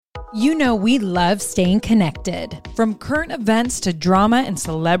You know we love staying connected. From current events to drama and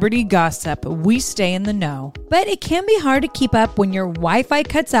celebrity gossip, we stay in the know. But it can be hard to keep up when your Wi-Fi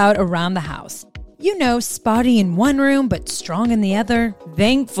cuts out around the house. You know, spotty in one room but strong in the other.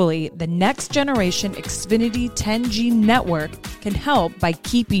 Thankfully, the next generation Xfinity 10G network can help by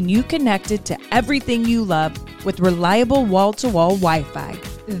keeping you connected to everything you love with reliable wall-to-wall Wi-Fi.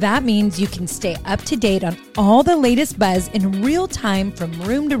 That means you can stay up to date on all the latest buzz in real time from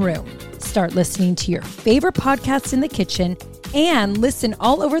room to room. Start listening to your favorite podcasts in the kitchen and listen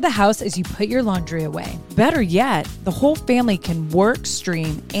all over the house as you put your laundry away. Better yet, the whole family can work,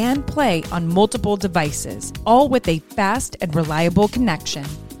 stream, and play on multiple devices, all with a fast and reliable connection.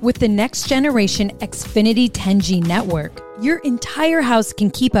 With the next generation Xfinity 10G network, your entire house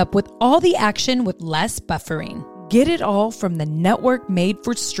can keep up with all the action with less buffering. Get it all from the network made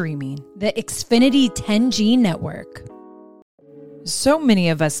for streaming. The Xfinity 10G network. So many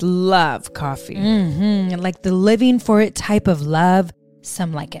of us love coffee. Like the living for it type of love.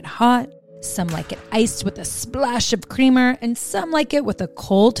 Some like it hot, some like it iced with a splash of creamer, and some like it with a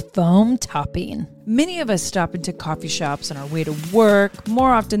cold foam topping. Many of us stop into coffee shops on our way to work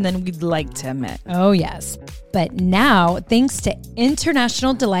more often than we'd like to admit. Oh, yes. But now, thanks to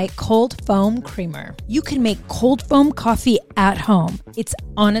International Delight Cold Foam Creamer, you can make cold foam coffee at home. It's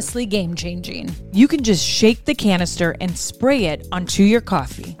honestly game-changing. You can just shake the canister and spray it onto your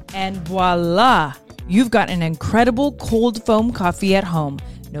coffee. And voila! You've got an incredible cold foam coffee at home.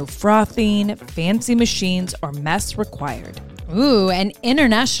 No frothing, fancy machines, or mess required. Ooh, and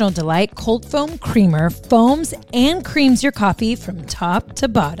International Delight Cold Foam Creamer foams and creams your coffee from top to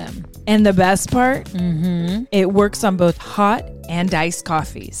bottom. And the best part? It works on both hot and iced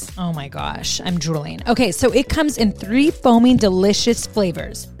coffees. Oh my gosh, I'm drooling. Okay, so it comes in 3 foaming delicious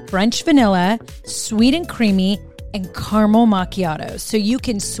flavors: French vanilla, sweet and creamy, and caramel macchiato. So you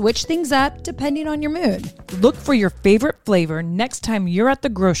can switch things up depending on your mood. Look for your favorite flavor next time you're at the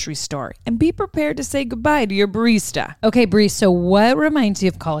grocery store and be prepared to say goodbye to your barista. Okay, Bree, so what reminds you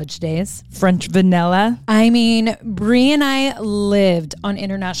of college days? French vanilla? I mean, Bree and I lived on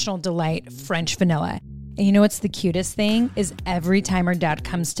International Delight French vanilla. And you know what's the cutest thing? Is every time our dad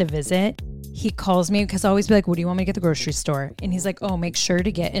comes to visit, he calls me because I always be like, what do you want me to get at the grocery store? And he's like, oh, make sure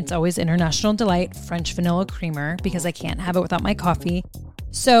to get, it's always International Delight French vanilla creamer because I can't have it without my coffee.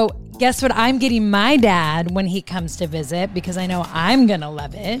 So guess what I'm getting my dad when he comes to visit, because I know I'm going to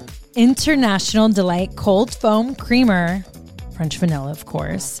love it? International Delight Cold Foam Creamer. French vanilla, of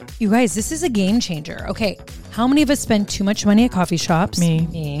course. You guys, this is a game changer. Okay, how many of us spend too much money at coffee shops?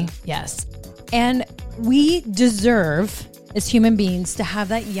 Me, yes. And we deserve, as human beings, to have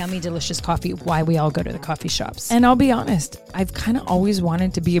that yummy, delicious coffee. Why we all go to the coffee shops. And I'll be honest, I've kind of always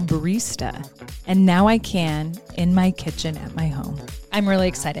wanted to be a barista. And now I can in my kitchen at my home. I'm really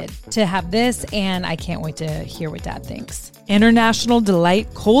excited to have this, and I can't wait to hear what Dad thinks. International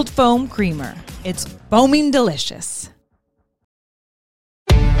Delight Cold Foam Creamer. It's foaming delicious.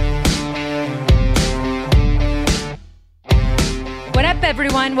 What up,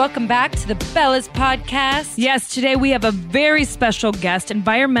 everyone? Welcome back to the Bellas Podcast. Yes, today we have a very special guest.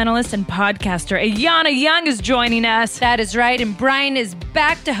 Environmentalist and podcaster Ayana Young is joining us. That is right, and Brian is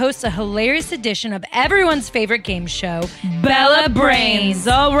back to host a hilarious edition of everyone's favorite game show, Bella Brains.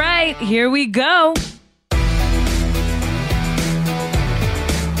 All right, here we go.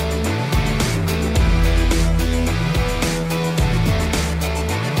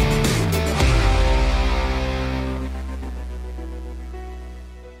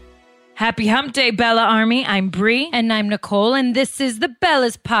 Happy Hump Day, Bella Army. I'm Bree. And I'm Nicole, and this is the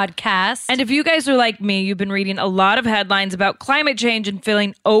Bellas Podcast. And if you guys are like me, you've been reading a lot of headlines about climate change and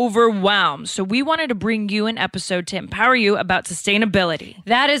feeling overwhelmed. So we wanted to bring you an episode to empower you about sustainability.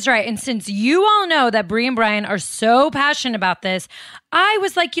 That is right. And since you all know that Bree and Brian are so passionate about this, I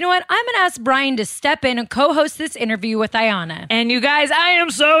was like, you know what? I'm going to ask Brian to step in and co-host this interview with Ayana. And you guys, I am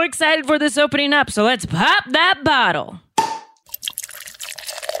so excited for this opening up. So let's pop that bottle.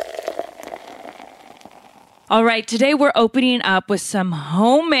 All right, today we're opening up with some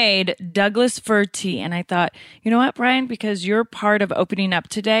homemade Douglas fir tea. And I thought, you know what, Brian, because you're part of opening up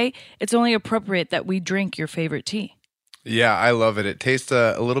today, it's only appropriate that we drink your favorite tea. Yeah, I love it. It tastes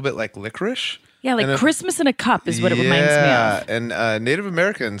a little bit like licorice. Yeah, like Christmas in a cup is what it reminds me of. Yeah, and Native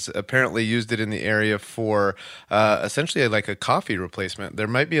Americans apparently used it in the area for essentially like a coffee replacement. There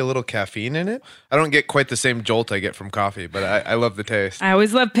might be a little caffeine in it. I don't get quite the same jolt I get from coffee, but I love the taste. I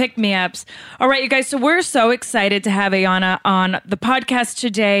always love pick-me-ups. All right, you guys, so we're so excited to have Ayana on the podcast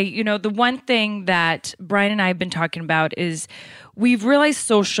today. You know, the one thing that Brian and I have been talking about is we've realized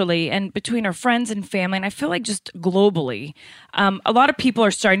socially and between our friends and family, and I feel like just globally, a lot of people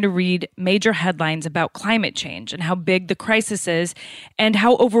are starting to read major headlines about climate change and how big the crisis is and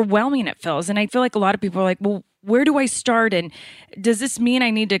how overwhelming it feels. And I feel like a lot of people are like, well, where do I start? And does this mean I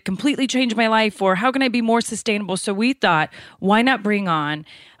need to completely change my life? Or how can I be more sustainable? So we thought, why not bring on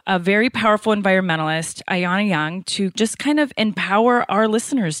a very powerful environmentalist, Ayana Young, to just kind of empower our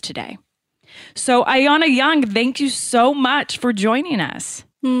listeners today. So Ayana Young, thank you so much for joining us.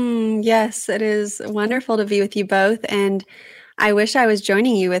 Yes, it is wonderful to be with you both. And I wish I was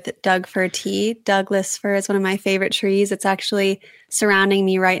joining you with Doug fir tea. Douglas fir is one of my favorite trees. It's actually surrounding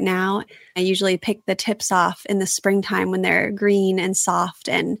me right now. I usually pick the tips off in the springtime when they're green and soft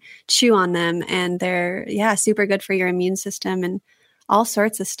and chew on them. And they're, super good for your immune system and all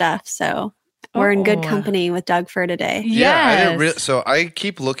sorts of stuff. So we're in good company with Doug fir today. Yes. So I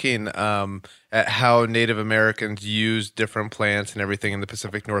keep looking at how Native Americans use different plants and everything in the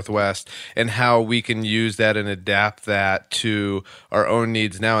Pacific Northwest and how we can use that and adapt that to our own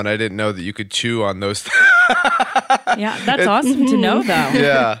needs now. And I didn't know that you could chew on those. Yeah, that's awesome to know, though.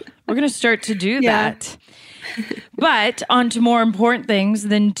 Yeah. We're going to start to do that. But on to more important things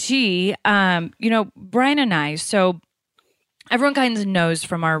than tea. Brian and I, so everyone kind of knows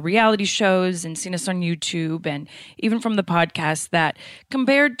from our reality shows and seen us on YouTube and even from the podcast that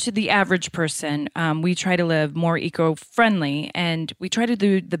compared to the average person, we try to live more eco-friendly and we try to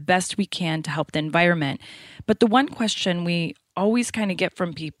do the best we can to help the environment. But the one question we always kind of get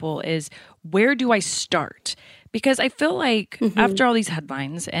from people is, where do I start? Because I feel like after all these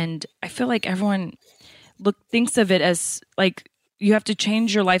headlines, and I feel like everyone thinks of it as like you have to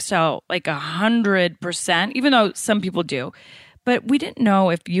change your lifestyle like 100%, even though some people do. But we didn't know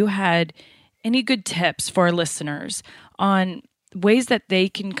if you had any good tips for our listeners on ways that they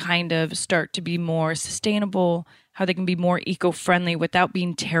can kind of start to be more sustainable, how they can be more eco-friendly without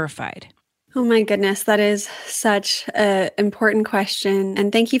being terrified. Oh my goodness, that is such an important question.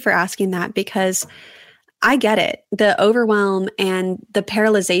 And thank you for asking that, because I get it. The overwhelm and the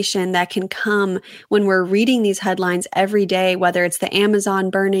paralyzation that can come when we're reading these headlines every day, whether it's the Amazon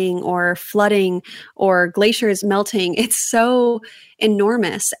burning or flooding or glaciers melting, it's so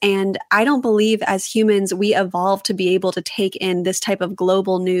enormous. And I don't believe as humans, we evolved to be able to take in this type of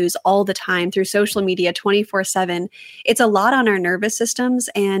global news all the time through social media 24/7. It's a lot on our nervous systems,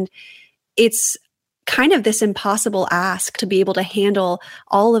 and it's kind of this impossible ask to be able to handle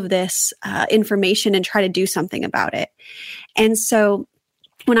all of this information and try to do something about it. And so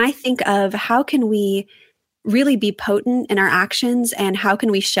when I think of how can we really be potent in our actions and how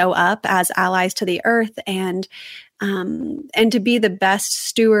can we show up as allies to the earth and to be the best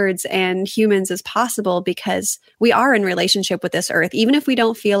stewards and humans as possible, because we are in relationship with this earth. Even if we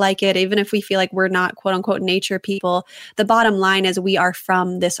don't feel like it, even if we feel like we're not quote unquote nature people, the bottom line is we are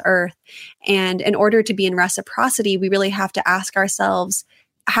from this earth. And in order to be in reciprocity, we really have to ask ourselves,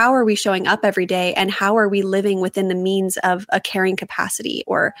 how are we showing up every day and how are we living within the means of a carrying capacity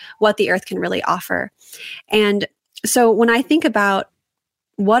or what the earth can really offer? And so when I think about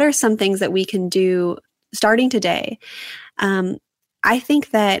what are some things that we can do starting today, I think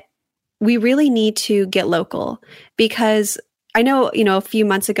that we really need to get local, because I know, a few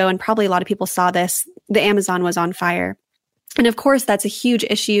months ago, and probably a lot of people saw this, the Amazon was on fire. And of course, that's a huge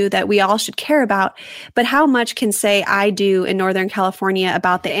issue that we all should care about. But how much can, say, I do in Northern California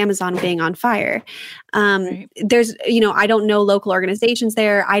about the Amazon being on fire? Right. There's, I don't know local organizations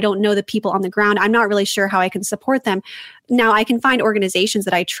there. I don't know the people on the ground. I'm not really sure how I can support them. Now, I can find organizations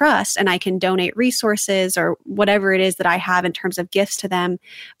that I trust and I can donate resources or whatever it is that I have in terms of gifts to them.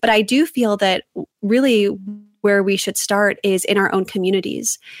 But I do feel that really where we should start is in our own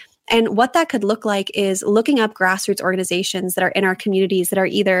communities. And what that could look like is looking up grassroots organizations that are in our communities that are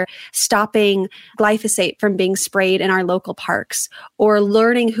either stopping glyphosate from being sprayed in our local parks, or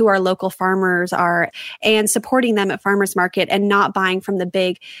learning who our local farmers are and supporting them at farmers market and not buying from the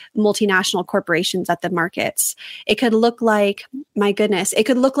big multinational corporations at the markets. It could look like, it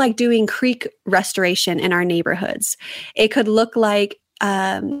could look like doing creek restoration in our neighborhoods. It could look like,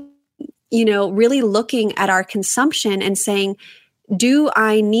 really looking at our consumption and saying, do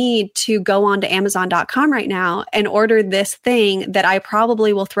I need to go on to Amazon.com right now and order this thing that I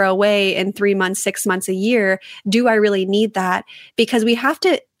probably will throw away in 3 months, 6 months, a year? Do I really need that? Because we have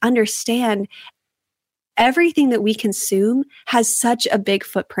to understand everything that we consume has such a big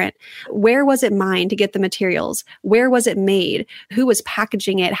footprint. Where was it mined to get the materials? Where was it made? Who was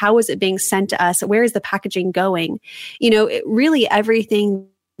packaging it? How was it being sent to us? Where is the packaging going? Really everything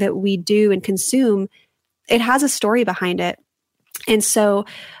that we do and consume, it has a story behind it. And so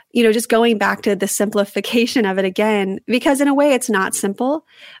just going back to the simplification of it again, because in a way it's not simple,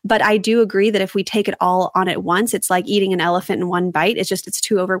 but I do agree that if we take it all on at once, it's like eating an elephant in one bite. It's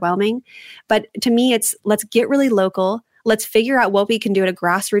too overwhelming. But to me, let's get really local. Let's figure out what we can do at a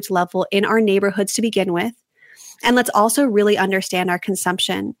grassroots level in our neighborhoods to begin with. And let's also really understand our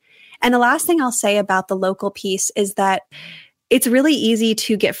consumption. And the last thing I'll say about the local piece is that it's really easy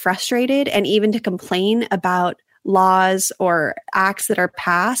to get frustrated and even to complain about laws or acts that are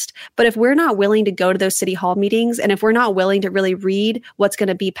passed. But if we're not willing to go to those city hall meetings, and if we're not willing to really read what's going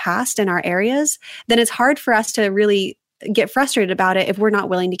to be passed in our areas, then it's hard for us to really get frustrated about it if we're not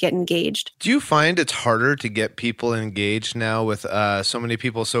willing to get engaged. Do you find it's harder to get people engaged now with so many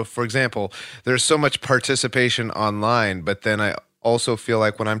people? So, for example, there's so much participation online, but then I also feel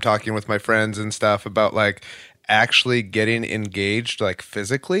like when I'm talking with my friends and stuff about like actually getting engaged, like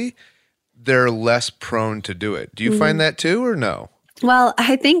physically, they're less prone to do it. Do you find that too, or no? Well,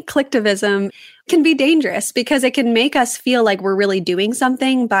 I think clicktivism can be dangerous because it can make us feel like we're really doing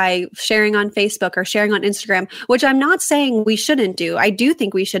something by sharing on Facebook or sharing on Instagram, which I'm not saying we shouldn't do. I do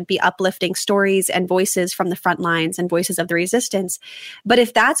think we should be uplifting stories and voices from the front lines and voices of the resistance. But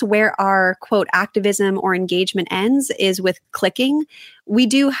if that's where our, quote, activism or engagement ends, is with clicking, we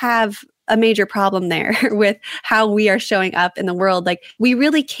do have a major problem there with how we are showing up in the world. Like, we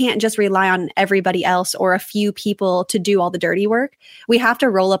really can't just rely on everybody else or a few people to do all the dirty work. We have to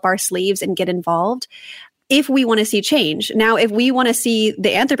roll up our sleeves and get involved if we want to see change. Now, if we want to see the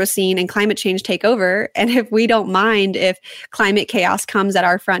Anthropocene and climate change take over, and if we don't mind if climate chaos comes at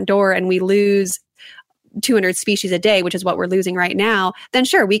our front door and we lose 200 species a day, which is what we're losing right now, then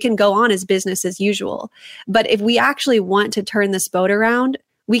sure, we can go on as business as usual. But if we actually want to turn this boat around,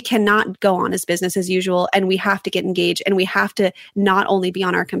 we cannot go on as business as usual, and we have to get engaged, and we have to not only be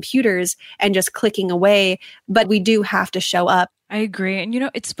on our computers and just clicking away, but we do have to show up. I agree. And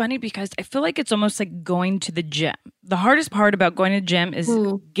it's funny because I feel like it's almost like going to the gym. The hardest part about going to the gym is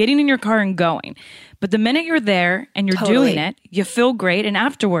getting in your car and going. But the minute you're there and you're doing it, you feel great. And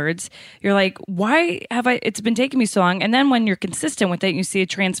afterwards, you're like, why have it's been taking me so long? And then when you're consistent with it, and you see a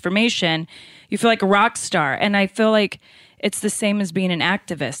transformation, you feel like a rock star. And I feel like it's the same as being an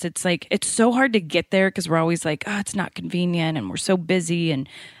activist. It's like, it's so hard to get there because we're always like, oh, it's not convenient and we're so busy.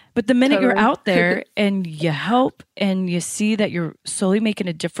 But the minute you're out there and you help and you see that you're slowly making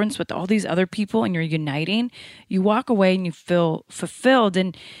a difference with all these other people and you're uniting, you walk away and you feel fulfilled.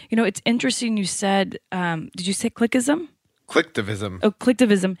 And, it's interesting you said, did you say clickism? Clicktivism. Oh,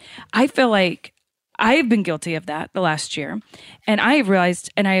 clicktivism. I feel like I've been guilty of that the last year. And I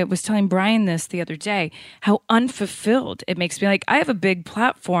realized, and I was telling Brian this the other day, how unfulfilled it makes me. Like, I have a big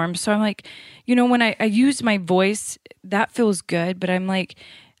platform. So I'm like, when I use my voice, that feels good. But I'm like,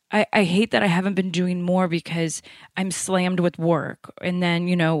 I hate that I haven't been doing more because I'm slammed with work. And then,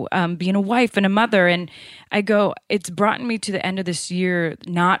 being a wife and a mother. And I go, it's brought me to the end of this year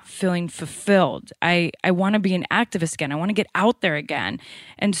not feeling fulfilled. I want to be an activist again. I want to get out there again.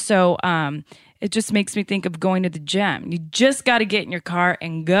 And so, it just makes me think of going to the gym. You just got to get in your car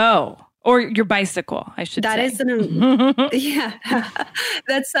and go. Or your bicycle, I should say. That is yeah.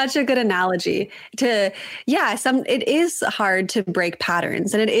 That's such a good analogy. It is hard to break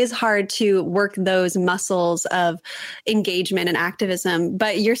patterns, and it is hard to work those muscles of engagement and activism.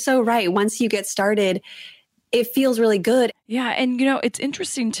 But you're so right. Once you get started, it feels really good. Yeah. And, it's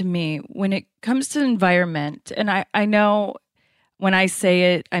interesting to me when it comes to environment, and I know when I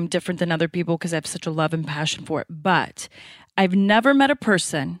say it, I'm different than other people because I have such a love and passion for it. But I've never met a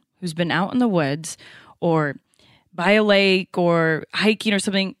person who's been out in the woods or by a lake or hiking or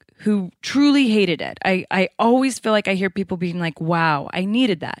something who truly hated it. I always feel like I hear people being like, wow, I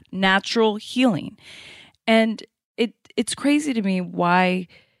needed that natural healing. And it's crazy to me why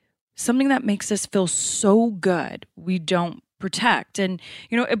something that makes us feel so good, we don't protect. And,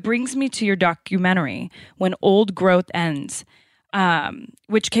 it brings me to your documentary, When Old Growth Ends,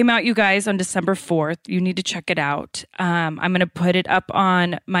 which came out, you guys, on December 4th. You need to check it out. I'm going to put it up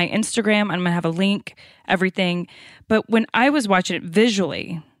on my Instagram. I'm going to have a link, everything. But when I was watching it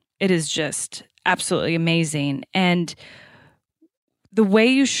visually, it is just absolutely amazing. And the way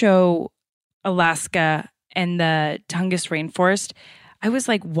you show Alaska and the Tongass rainforest, I was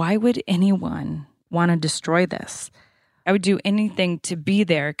like, why would anyone want to destroy this? I would do anything to be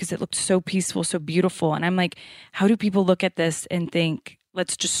there because it looked so peaceful, so beautiful. And I'm like, how do people look at this and think,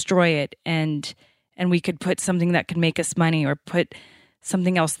 let's destroy it and we could put something that could make us money or put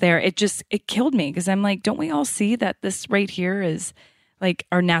something else there? It killed me because I'm like, don't we all see that this right here is like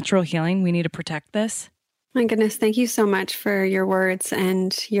our natural healing? We need to protect this. My goodness, thank you so much for your words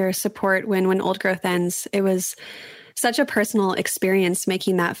and your support when Old Growth Ends. It was such a personal experience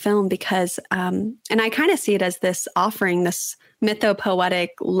making that film because, and I kind of see it as this offering, this mythopoetic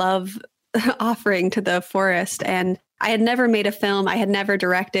love offering to the forest. And I had never made a film. I had never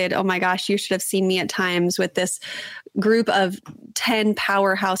directed. Oh my gosh, you should have seen me at times with this group of 10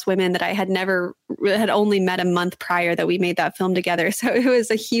 powerhouse women that I had only met a month prior that we made that film together. So it was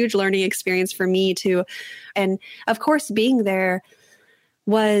a huge learning experience for me too. And of course, being there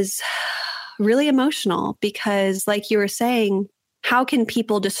was really emotional because, like you were saying, how can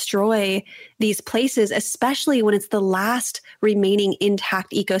people destroy these places, especially when it's the last remaining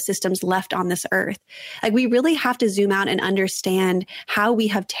intact ecosystems left on this earth? Like, we really have to zoom out and understand how we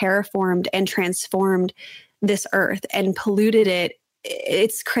have terraformed and transformed this earth and polluted it.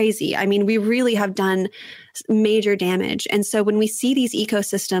 It's crazy. I mean, we really have done major damage. And so when we see these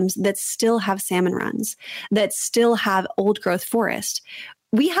ecosystems that still have salmon runs, that still have old growth forest,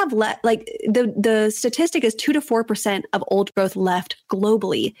 we have the statistic is 2 to 4% of old growth left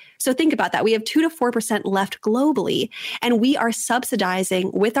globally. So think about that. We have 2 to 4% left globally, and we are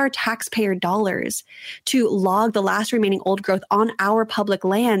subsidizing with our taxpayer dollars to log the last remaining old growth on our public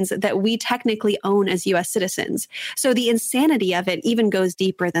lands that we technically own as US citizens. So the insanity of it even goes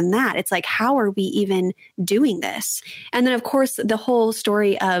deeper than that. It's like, how are we even doing this? And then, of course, the whole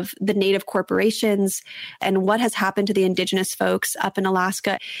story of the native corporations and what has happened to the indigenous folks up in Alaska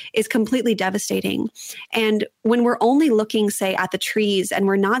is completely devastating. And when we're only looking, say, at the trees and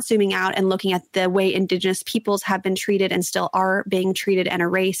we're not zooming out and looking at the way indigenous peoples have been treated and still are being treated and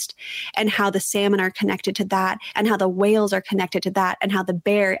erased, and how the salmon are connected to that, and how the whales are connected to that, and how the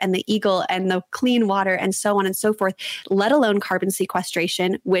bear and the eagle and the clean water and so on and so forth, let alone carbon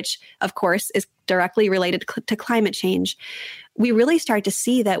sequestration, which of course is directly related to climate change, we really start to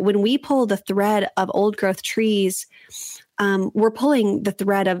see that when we pull the thread of old growth trees, we're pulling the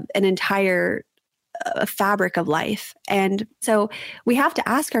thread of an entire fabric of life. And so we have to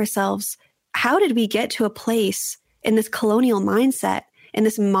ask ourselves, how did we get to a place in this colonial mindset, in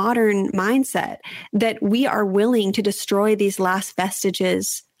this modern mindset, that we are willing to destroy these last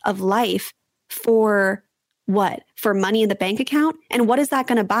vestiges of life for what? For money in the bank account? And what is that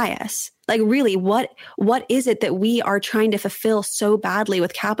going to buy us? Like, really, what is it that we are trying to fulfill so badly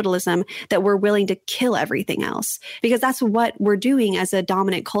with capitalism that we're willing to kill everything else? Because that's what we're doing as a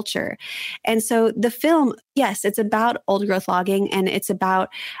dominant culture. And so the film, yes, it's about old growth logging, and it's about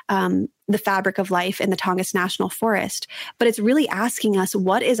the fabric of life in the Tongass National Forest. But it's really asking us,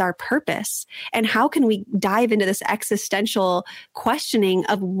 what is our purpose? And how can we dive into this existential questioning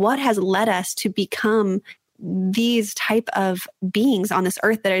of what has led us to become these type of beings on this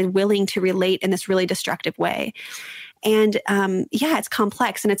earth that are willing to relate in this really destructive way. And it's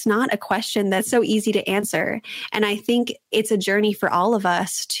complex, and it's not a question that's so easy to answer. And I think it's a journey for all of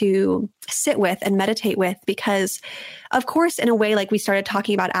us to sit with and meditate with, because of course, in a way, like we started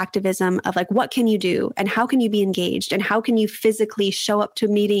talking about activism of like, what can you do and how can you be engaged and how can you physically show up to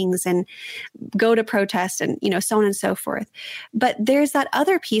meetings and go to protests and, so on and so forth. But there's that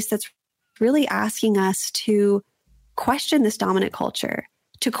other piece that's really asking us to question this dominant culture,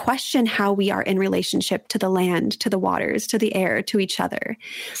 to question how we are in relationship to the land, to the waters, to the air, to each other.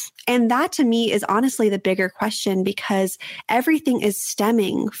 And that to me is honestly the bigger question, because everything is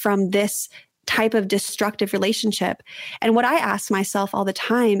stemming from this type of destructive relationship. And what I ask myself all the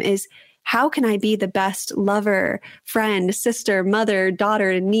time is, how can I be the best lover, friend, sister, mother,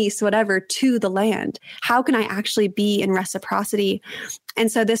 daughter, niece, whatever, to the land? How can I actually be in reciprocity?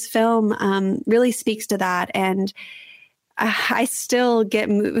 And so this film really speaks to that. And I still get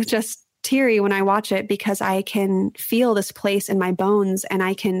just teary when I watch it, because I can feel this place in my bones, and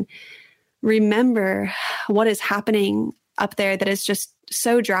I can remember what is happening up there that is just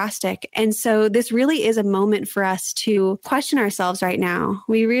so drastic. And so this really is a moment for us to question ourselves right now.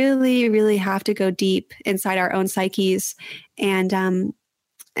 We really, really have to go deep inside our own psyches and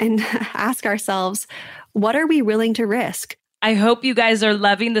ask ourselves, what are we willing to risk? I hope you guys are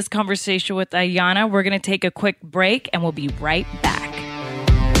loving this conversation with Ayanna. We're going to take a quick break and we'll be right back.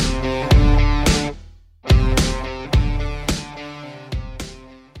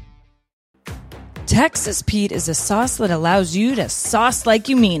 Texas Pete is a sauce that allows you to sauce like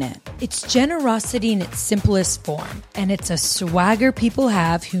you mean it. It's generosity in its simplest form, and it's a swagger people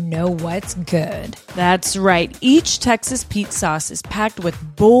have who know what's good. That's right. Each Texas Pete sauce is packed with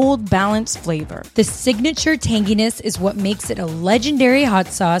bold, balanced flavor. The signature tanginess is what makes it a legendary hot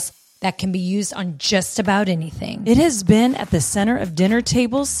sauce that can be used on just about anything. It has been at the center of dinner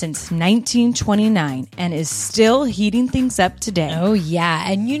tables since 1929 and is still heating things up today. Oh yeah,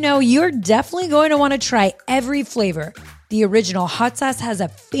 and you're definitely going to want to try every flavor, The original hot sauce has a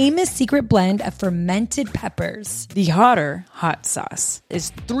famous secret blend of fermented peppers. The hotter hot sauce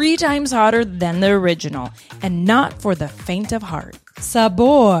is 3 times hotter than the original, and not for the faint of heart.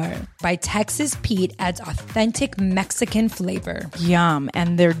 Sabor by Texas Pete adds authentic Mexican flavor. Yum,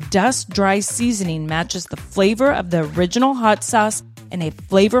 and their dust dry seasoning matches the flavor of the original hot sauce in a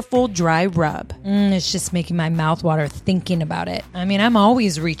flavorful dry rub. It's just making my mouth water thinking about it. I mean, I'm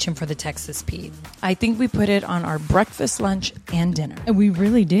always reaching for the Texas Pete. I think we put it on our breakfast, lunch, and dinner. We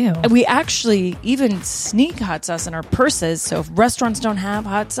really do. And we actually even sneak hot sauce in our purses, so if restaurants don't have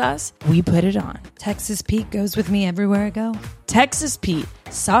hot sauce, we put it on. Texas Pete goes with me everywhere I go. Texas Pete,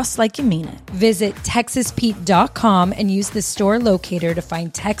 sauce like you mean it. Visit TexasPete.com and use the store locator to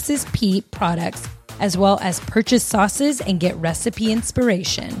find Texas Pete products, as well as purchase sauces and get recipe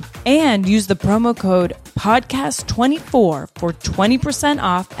inspiration. And use the promo code podcast24 for 20%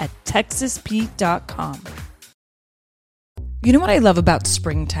 off at TexasPete.com. You know what I love about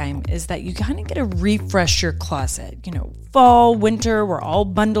springtime is that you kind of get to refresh your closet. You know, fall, winter, we're all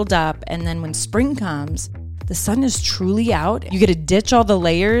bundled up. And then when spring comes, the sun is truly out. You get to ditch all the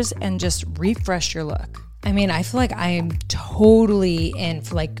layers and just refresh your look. I mean, I feel like I am totally in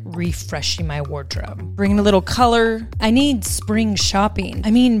for like refreshing my wardrobe. Bringing a little color. I need spring shopping. I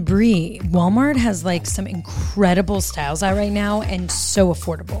mean, Brie, Walmart has like some incredible styles out right now and so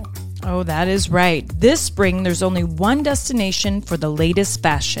affordable. Oh, that is right. This spring, there's only one destination for the latest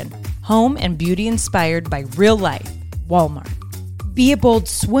fashion. Home and beauty inspired by real life. Walmart. Be it bold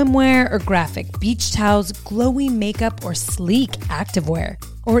swimwear or graphic beach towels, glowy makeup or sleek activewear,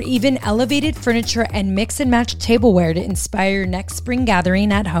 or even elevated furniture and mix and match tableware to inspire your next spring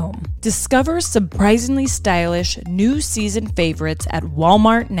gathering at home. Discover surprisingly stylish new season favorites at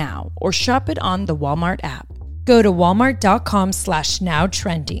Walmart now, or shop it on the Walmart app. Go to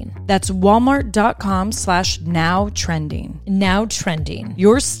walmart.com/nowtrending. That's walmart.com/nowtrending. Now trending.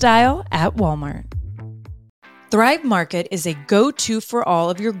 Your style at Walmart. Thrive Market is a go-to for all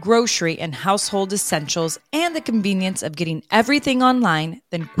of your grocery and household essentials, and the convenience of getting everything online,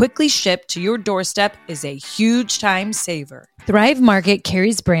 then quickly shipped to your doorstep is a huge time saver. Thrive Market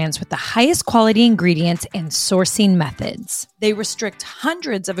carries brands with the highest quality ingredients and sourcing methods. They restrict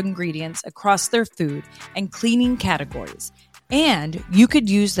hundreds of ingredients across their food and cleaning categories, and you could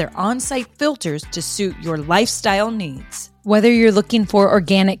use their on-site filters to suit your lifestyle needs. Whether you're looking for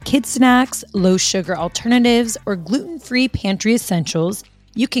organic kid snacks, low sugar alternatives, or gluten-free pantry essentials,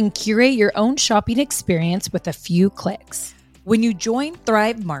 you can curate your own shopping experience with a few clicks. When you join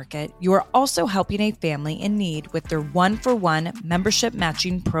Thrive Market, you are also helping a family in need with their 1-for-1 membership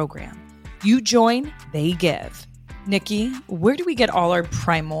matching program. You join, they give. Nikki, where do we get all our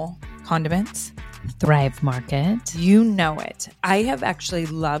primal condiments? Thrive Market. You know it. I have actually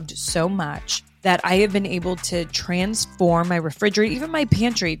loved so much that I have been able to transform my refrigerator, even my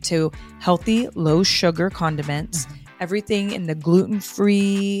pantry, to healthy, low sugar condiments. Everything in the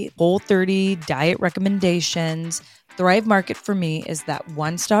gluten-free, Whole30 diet recommendations. Thrive Market for me is that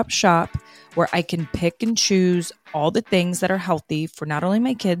one-stop shop where I can pick and choose all the things that are healthy for not only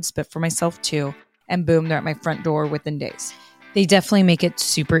my kids, but for myself too. And boom, they're at my front door within days. They definitely make it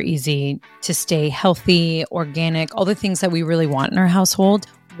super easy to stay healthy, organic, all the things that we really want in our household.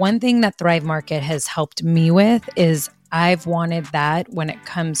 One thing that Thrive Market has helped me with is I've wanted that when it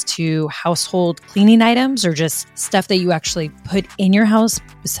comes to household cleaning items or just stuff that you actually put in your house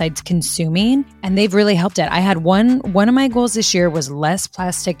besides consuming. And they've really helped it. I had one of my goals this year was less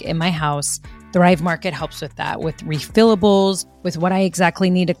plastic in my house. Thrive Market helps with that, with refillables, with what I exactly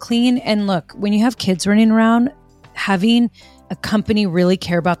need to clean. And look, when you have kids running around, having a company really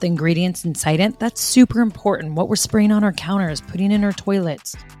care about the ingredients inside it, that's super important. What we're spraying on our counters, putting in our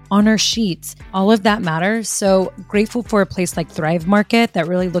toilets, on our sheets, all of that matters. So grateful for a place like Thrive Market that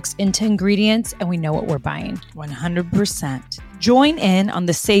really looks into ingredients and we know what we're buying. 100%. Join in on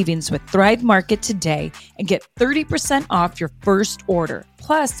the savings with Thrive Market today and get 30% off your first order,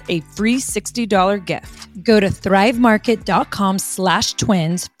 plus a free $60 gift. Go to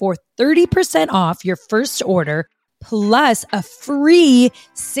thrivemarket.com/twins for 30% off your first order, plus a free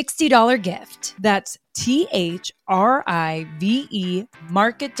 $60 gift. That's THRIVE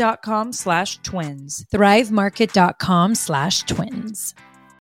market.com/twins. thrivemarket.com/twins.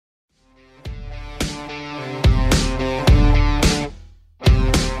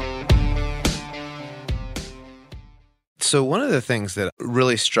 So one of the things that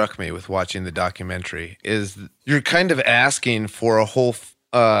really struck me with watching the documentary is you're kind of asking for a whole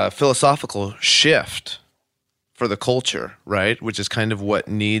philosophical shift for the culture, right? Which is kind of what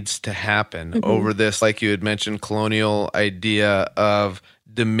needs to happen over this, like you had mentioned, colonial idea of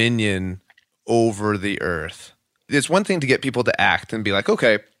dominion over the earth. it's one thing to get people to act and be like,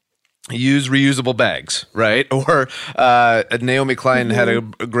 okay, use reusable bags, right? Or Naomi Klein had a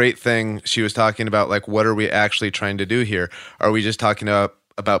great thing. She was talking about like, what are we actually trying to do here? Are we just talking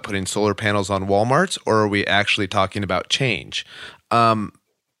about putting solar panels on Walmarts, or are we actually talking about change? In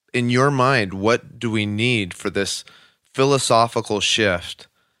your mind, what do we need for this philosophical shift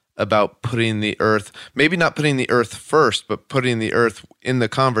about putting the earth, maybe not putting the earth first, but putting the earth in the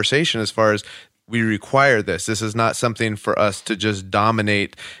conversation as far as we require this. This is not something for us to just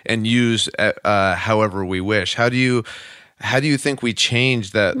dominate and use however we wish. How do you think we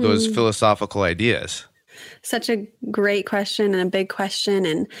change those philosophical ideas? Such a great question and a big question.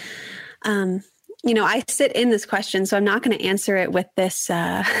 And, I sit in this question, so I'm not going to answer it with this,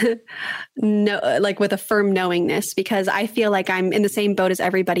 with a firm knowingness, because I feel like I'm in the same boat as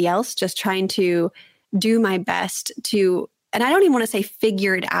everybody else, just trying to do my best to, and I don't even want to say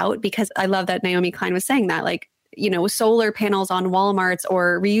figure it out, because I love that Naomi Klein was saying that, like, solar panels on Walmarts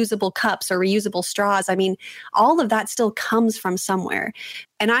or reusable cups or reusable straws. I mean, all of that still comes from somewhere.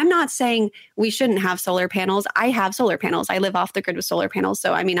 And I'm not saying we shouldn't have solar panels. I have solar panels. I live off the grid with solar panels.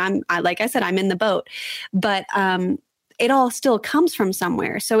 So, I mean, like I said, I'm in the boat, but, it all still comes from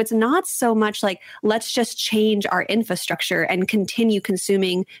somewhere. So it's not so much like, let's just change our infrastructure and continue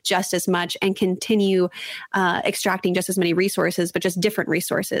consuming just as much and continue extracting just as many resources, but just different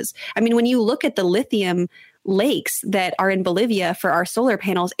resources. I mean, when you look at the lithium lakes that are in Bolivia for our solar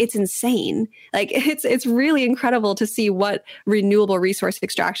panels, it's insane. Like it's really incredible to see what renewable resource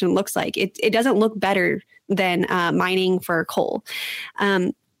extraction looks like. It doesn't look better than mining for coal.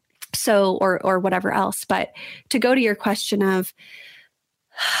 So, or whatever else. But to go to your question of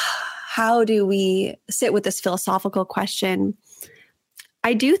how do we sit with this philosophical question,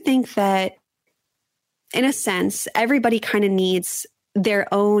 I do think that in a sense, everybody kind of needs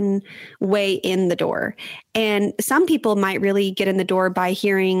their own way in the door. And some people might really get in the door by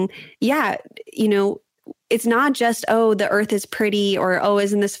hearing, it's not just, oh, the earth is pretty, or, oh,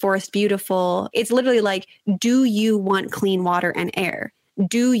 isn't this forest beautiful? It's literally like, do you want clean water and air?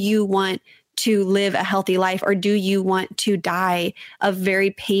 Do you want to live a healthy life, or do you want to die of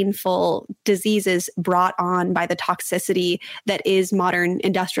very painful diseases brought on by the toxicity that is modern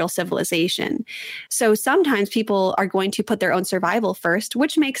industrial civilization? So sometimes people are going to put their own survival first,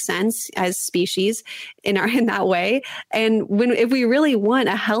 which makes sense as species in that way. And if we really want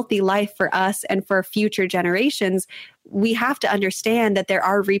a healthy life for us and for future generations, we have to understand that there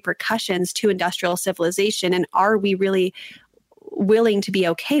are repercussions to industrial civilization. And are we really willing to be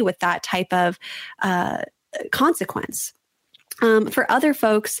okay with that type of consequence? For other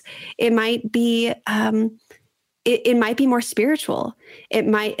folks, it might be it might be more spiritual. It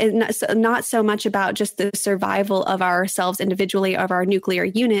might not so much about just the survival of ourselves individually, of our nuclear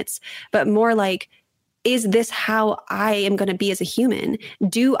units, but more like, is this how I am going to be as a human?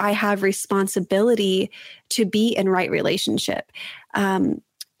 Do I have responsibility to be in right relationship?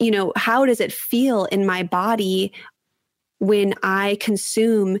 How does it feel in my body when I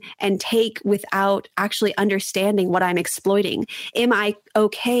consume and take without actually understanding what I'm exploiting? Am I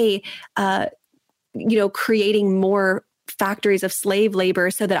okay, creating more factories of slave labor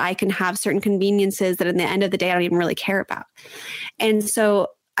so that I can have certain conveniences that at the end of the day, I don't even really care about? And so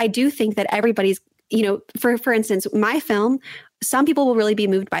I do think that everybody's, for instance, my film, some people will really be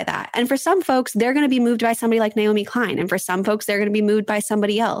moved by that. And for some folks, they're going to be moved by somebody like Naomi Klein. And for some folks, they're going to be moved by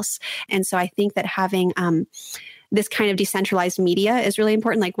somebody else. And so I think that having, this kind of decentralized media is really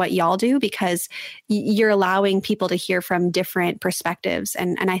important, like what y'all do, because you're allowing people to hear from different perspectives.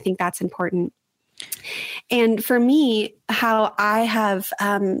 And I think that's important. And for me, how I have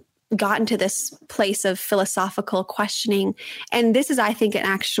gotten to this place of philosophical questioning, and this is, I think,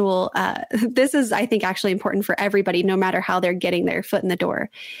 actually important for everybody, no matter how they're getting their foot in the door,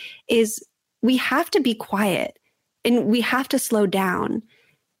 is we have to be quiet and we have to slow down.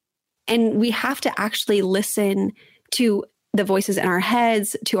 And we have to actually listen to the voices in our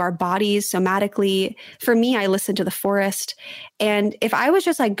heads, to our bodies somatically. For me, I listen to the forest. And if I was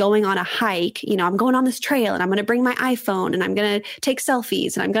just like going on a hike, I'm going on this trail and I'm going to bring my iPhone and I'm going to take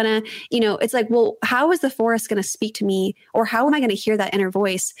selfies and I'm going to, it's like, well, how is the forest going to speak to me? Or how am I going to hear that inner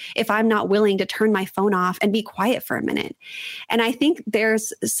voice if I'm not willing to turn my phone off and be quiet for a minute? And I think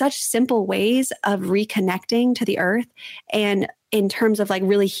there's such simple ways of reconnecting to the earth, and in terms of like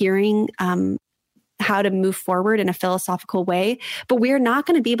really hearing how to move forward in a philosophical way. But we're not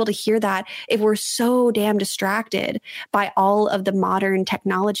going to be able to hear that if we're so damn distracted by all of the modern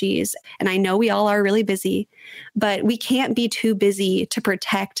technologies. And I know we all are really busy, but we can't be too busy to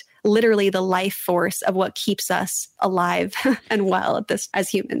protect literally the life force of what keeps us alive and well as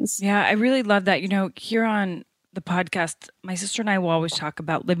humans. Yeah, I really love that. Here on the podcast, my sister and I will always talk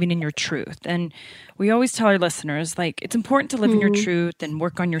about living in your truth. And we always tell our listeners, like, it's important to live in your truth and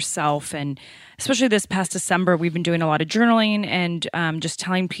work on yourself. And especially this past December, we've been doing a lot of journaling and just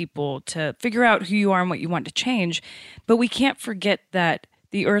telling people to figure out who you are and what you want to change. But we can't forget that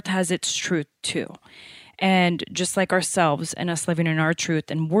the earth has its truth too. And just like ourselves and us living in our truth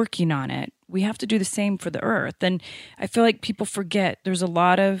and working on it, we have to do the same for the earth. And I feel like people forget there's a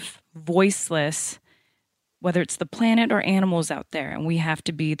lot of voiceless, whether it's the planet or animals out there, and we have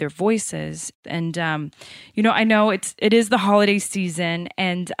to be their voices. And, I know it is the holiday season,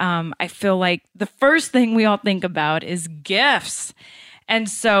 and I feel like the first thing we all think about is gifts. And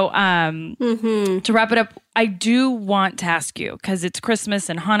so to wrap it up, I do want to ask you, because it's Christmas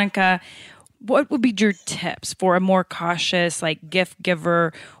and Hanukkah, what would be your tips for a more cautious, like, gift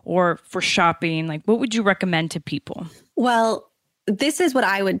giver or for shopping? Like, what would you recommend to people? Well, this is what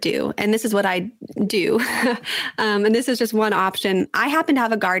I would do, and this is what I do. And this is just one option. I happen to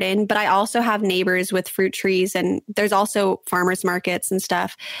have a garden, but I also have neighbors with fruit trees, and there's also farmers markets and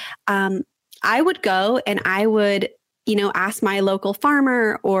stuff. I would go and I would ask my local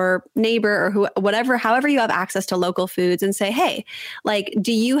farmer or neighbor or however you have access to local foods, and say, hey, like,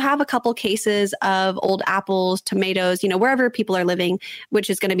 do you have a couple cases of old apples, tomatoes, wherever people are living, which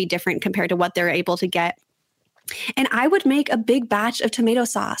is going to be different compared to what they're able to get. And I would make a big batch of tomato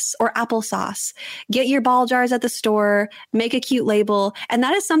sauce or applesauce. Get your ball jars at the store, make a cute label. And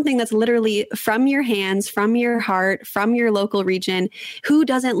that is something that's literally from your hands, from your heart, from your local region. Who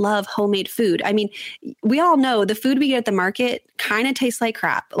doesn't love homemade food? I mean, we all know the food we get at the market kind of tastes like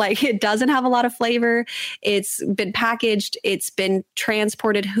crap. Like, it doesn't have a lot of flavor. It's been packaged. It's been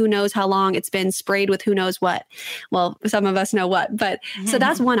transported who knows how long. It's been sprayed with who knows what. Well, some of us know what. But so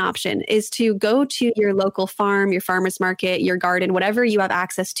that's one option, is to go to your local farm, your farmer's market, your garden, whatever you have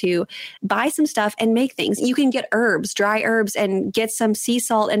access to, buy some stuff and make things. You can get herbs, dry herbs, and get some sea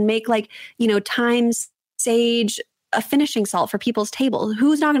salt and make, like, thyme, sage, a finishing salt for people's table.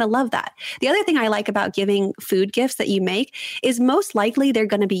 Who's not going to love that? The other thing I like about giving food gifts that you make is most likely they're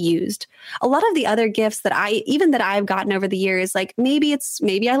going to be used. A lot of the other gifts that I've gotten over the years, like, maybe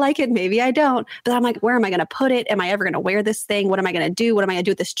I like it, maybe I don't, but I'm like, where am I going to put it? Am I ever going to wear this thing? What am I going to do? What am I going to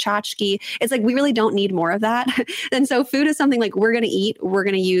do with this tchotchke? It's like, we really don't need more of that. And so food is something like we're going to eat, we're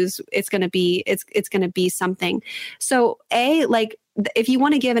going to use, it's going to be something. So if you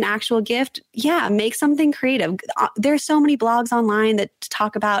want to give an actual gift, make something creative. There's so many blogs online that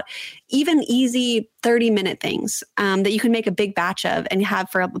talk about even easy 30-minute things that you can make a big batch of and have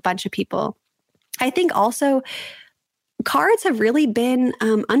for a bunch of people. I think also cards have really been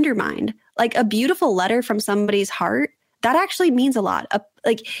undermined. Like, a beautiful letter from somebody's heart, that actually means a lot.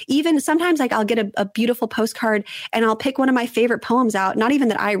 Even sometimes, like, I'll get a beautiful postcard and I'll pick one of my favorite poems out. Not even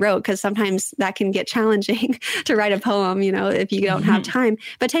that I wrote, because sometimes that can get challenging to write a poem, if you don't have time.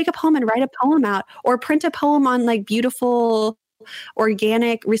 But take a poem and write a poem out, or print a poem on, like, beautiful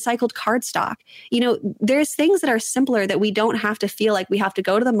organic recycled cardstock. There's things that are simpler that we don't have to feel like we have to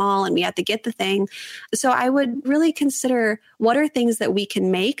go to the mall and we have to get the thing. So I would really consider, what are things that we can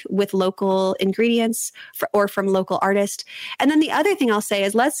make with local ingredients or from local artists. And then the other thing I'll say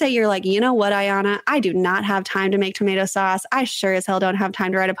is, let's say you're like, you know what, Ayana, I do not have time to make tomato sauce. I sure as hell don't have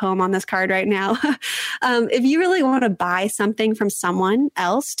time to write a poem on this card right now. If you really want to buy something from someone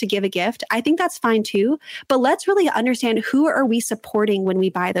else to give a gift, I think that's fine too. But let's really understand, who are we supporting when we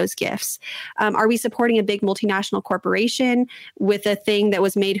buy those gifts? Are we supporting a big multinational corporation with a thing that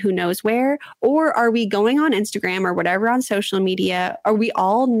was made who knows where? Or are we going on Instagram or whatever on social media? Or we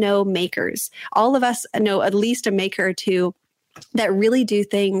all know makers. All of us know at least a maker or two that really do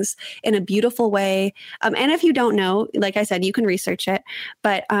things in a beautiful way. And if you don't know, like I said, you can research it.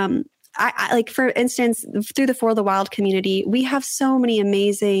 But I like, for instance, through the For the Wild community, we have so many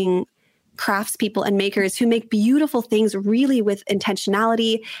amazing craftspeople and makers who make beautiful things really with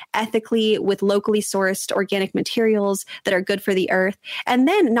intentionality, ethically, with locally sourced organic materials that are good for the earth. And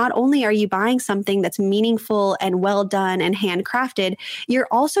then not only are you buying something that's meaningful and well done and handcrafted, you're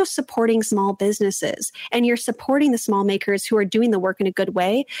also supporting small businesses, and you're supporting the small makers who are doing the work in a good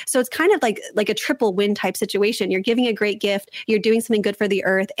way. So it's kind of like a triple win type situation. You're giving a great gift, you're doing something good for the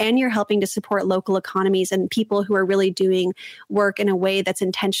earth, and you're helping to support local economies and people who are really doing work in a way that's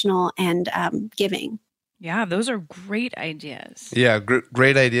intentional and giving. Yeah, those are great ideas. Yeah,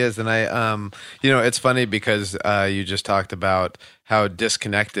 great ideas. And it's funny because you just talked about how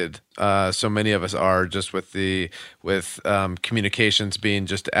disconnected so many of us are just with communications being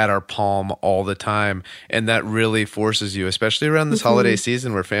just at our palm all the time. And that really forces you, especially around this holiday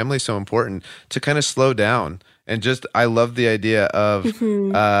season where family is so important, to kind of slow down. And I love the idea of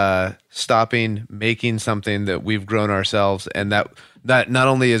stopping making something that we've grown ourselves, and that not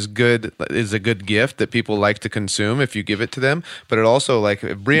only is a good gift that people like to consume if you give it to them, but it also, like,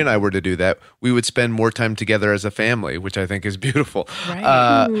 if Brie and I were to do that, we would spend more time together as a family, which I think is beautiful.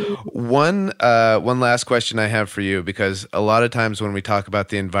 Right. One last question I have for you, because a lot of times when we talk about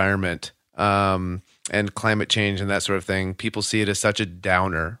the environment, and climate change and that sort of thing, people see it as such a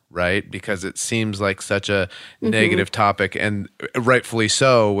downer, right? Because it seems like such a negative topic, and rightfully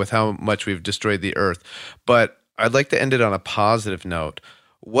so, with how much we've destroyed the earth. But I'd like to end it on a positive note.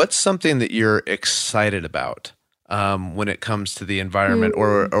 What's something that you're excited about when it comes to the environment,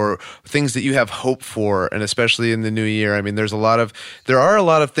 or things that you have hope for, and especially in the new year? I mean, there are a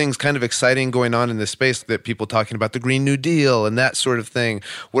lot of things kind of exciting going on in this space, that people talking about the Green New Deal and that sort of thing.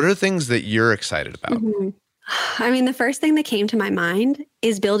 What are things that you're excited about? I mean, the first thing that came to my mind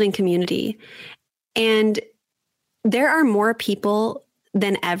is building community. And there are more people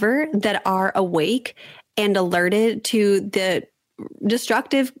than ever that are awake and alerted to the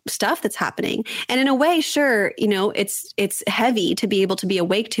destructive stuff that's happening. And in a way, sure, it's heavy to be able to be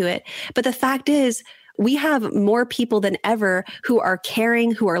awake to it. But the fact is, we have more people than ever who are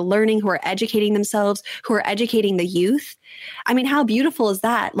caring, who are learning, who are educating themselves, who are educating the youth. I mean, how beautiful is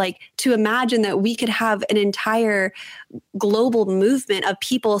that? Like, to imagine that we could have an entire global movement of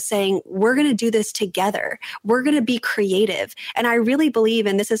people saying, we're going to do this together. We're going to be creative. And I really believe,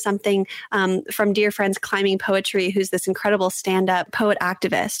 and this is something from dear friends Climbing Poetry, who's this incredible stand-up poet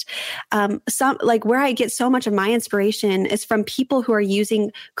activist. Where I get so much of my inspiration is from people who are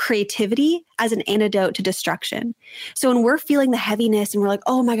using creativity as an antidote to destruction. So when we're feeling the heaviness and we're like,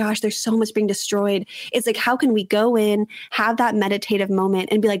 oh my gosh, there's so much being destroyed, it's like, how can we go in, have that meditative moment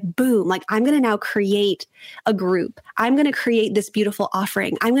and be like, boom, like, I'm going to now create a group. I'm going to create this beautiful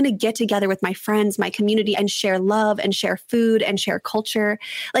offering. I'm going to get together with my friends, my community, and share love and share food and share culture.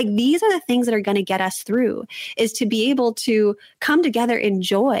 Like, these are the things that are going to get us through, is to be able to come together in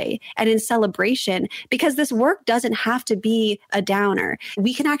joy and in celebration, because this work doesn't have to be a downer.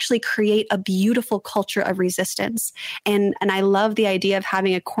 We can actually create a beautiful culture of resistance. And I love the idea of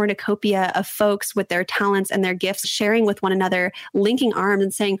having a cornucopia of folks with their talents and their gifts, sharing with one another, linking arms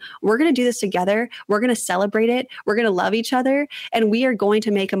and saying, we're going to do this together. We're going to celebrate it. We're going to love each other. And we are going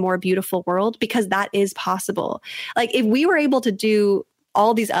to make a more beautiful world, because that is possible. Like, if we were able to do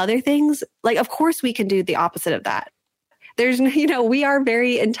all these other things, like, of course we can do the opposite of that. We are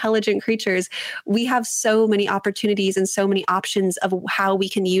very intelligent creatures. We have so many opportunities and so many options of how we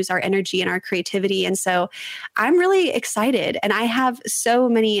can use our energy and our creativity. And so I'm really excited. And I have so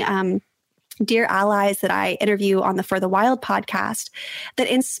many dear allies that I interview on the For the Wild podcast that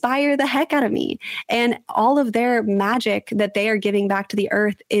inspire the heck out of me. And all of their magic that they are giving back to the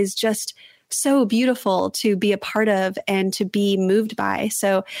earth is just so beautiful to be a part of and to be moved by.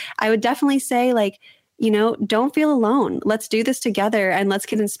 So I would definitely say, like, don't feel alone. Let's do this together and let's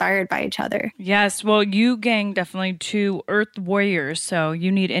get inspired by each other. Yes. Well, you gang definitely two earth warriors. So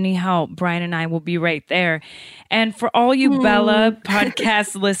you need any help, Brian and I will be right there. And for all you Bella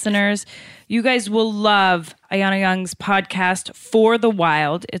podcast listeners, you guys will love Ayana Young's podcast, For the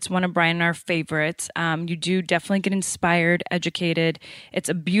Wild. It's one of Brian and our favorites. You do definitely get inspired, educated. It's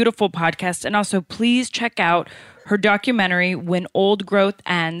a beautiful podcast. And also, please check out her documentary, When Old Growth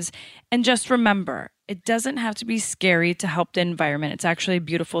Ends. And just remember, it doesn't have to be scary to help the environment. It's actually a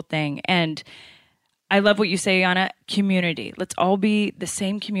beautiful thing. And I love what you say, Ayana, community. Let's all be the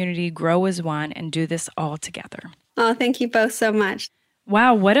same community, grow as one, and do this all together. Oh, thank you both so much.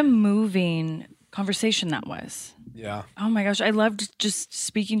 Wow, what a moving conversation that was. Yeah. Oh my gosh, I loved just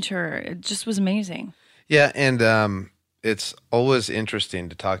speaking to her. It just was amazing. Yeah, and it's always interesting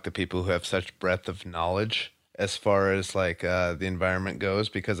to talk to people who have such breadth of knowledge as far as the environment goes,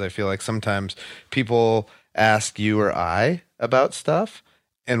 because I feel like sometimes people ask you or I about stuff,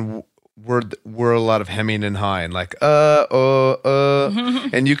 and we're a lot of hemming and hawing,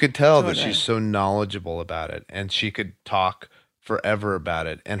 and you could tell that she's so knowledgeable about it, and she could talk forever about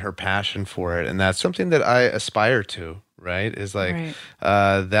it and her passion for it. And that's something that I aspire to, right? Is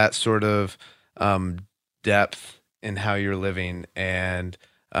that sort of depth in how you're living, and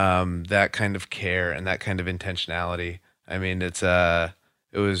that kind of care and that kind of intentionality. I mean, it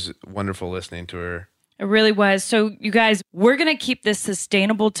was wonderful listening to her. It really was. So you guys, we're going to keep this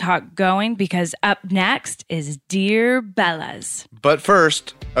sustainable talk going because up next is Dear Bellas. But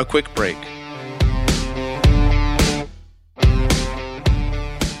first, a quick break.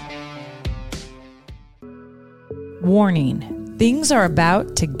 Warning, things are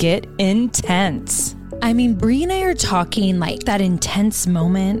about to get intense. I mean, Brie and I are talking like that intense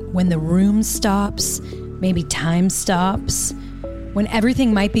moment when the room stops, maybe time stops, when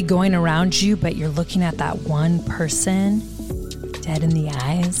everything might be going around you, but you're looking at that one person dead in the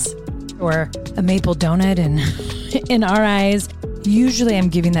eyes, or a maple donut in our eyes. Usually I'm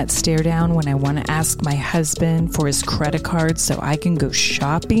giving that stare down when I want to ask my husband for his credit card so I can go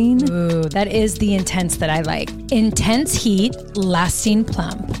shopping. Ooh, that is the intense that I like. Intense heat, lasting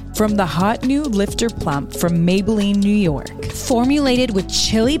plump. From the hot new Lifter Plump from Maybelline, New York. Formulated with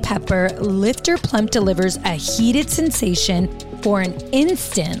chili pepper, Lifter Plump delivers a heated sensation for an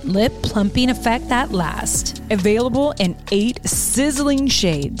instant lip plumping effect that lasts. Available in 8 sizzling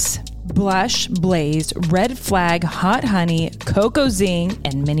shades. Blush, Blaze, Red Flag, Hot Honey, Cocoa Zing,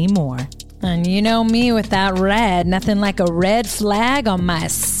 and many more. And you know me with that red. Nothing like a red flag on my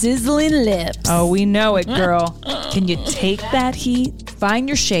sizzling lips. Oh, we know it, girl. Can you take that heat? Find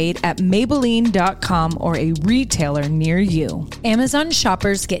your shade at Maybelline.com or a retailer near you. Amazon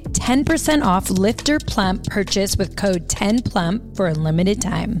shoppers get 10% off Lifter Plump purchase with code 10PLUMP for a limited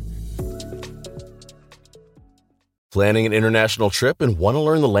time. Planning an international trip and want to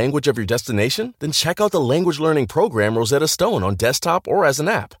learn the language of your destination? Then check out the language learning program Rosetta Stone on desktop or as an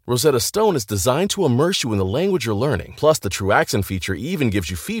app. Rosetta Stone is designed to immerse you in the language you're learning. Plus, the True Accent feature even gives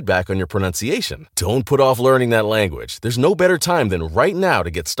you feedback on your pronunciation. Don't put off learning that language. There's no better time than right now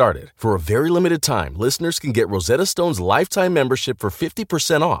to get started. For a very limited time, listeners can get Rosetta Stone's lifetime membership for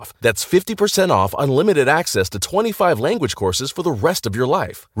 50% off. That's 50% off unlimited access to 25 language courses for the rest of your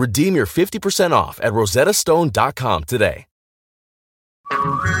life. Redeem your 50% off at rosettastone.com today.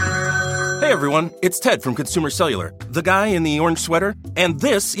 Hey everyone, it's Ted from Consumer Cellular, the guy in the orange sweater, and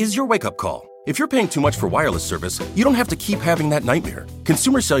this is your wake-up call. If you're paying too much for wireless service, you don't have to keep having that nightmare.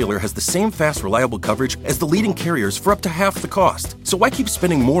 Consumer Cellular has the same fast, reliable coverage as the leading carriers for up to half the cost. So why keep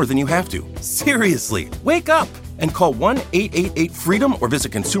spending more than you have to? Seriously, wake up and call 1-888-FREEDOM or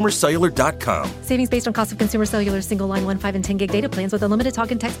visit consumercellular.com. Savings based on cost of Consumer Cellular single line 1, 5, and 10 gig data plans with unlimited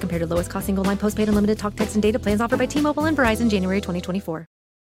talk and text compared to lowest cost single line postpaid unlimited talk, text, and data plans offered by T-Mobile and Verizon January 2024.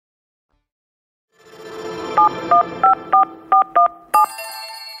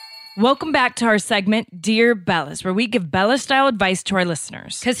 Welcome back to our segment, Dear Bellas, where we give Bella-style advice to our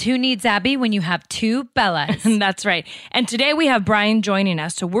listeners. Because who needs Abby when you have two Bellas? That's right. And today we have Brian joining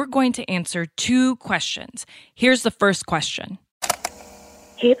us, so we're going to answer 2 questions. Here's the first question.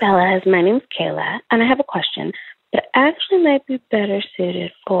 Hey, Bellas. My name's Kayla, and I have a question that actually might be better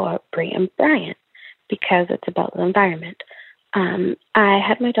suited for Brie and Brian because it's about the environment. I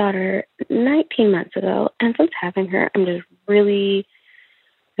had my daughter 19 months ago, and since having her, I'm just really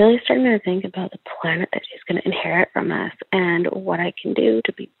starting to think about the planet that she's going to inherit from us and what I can do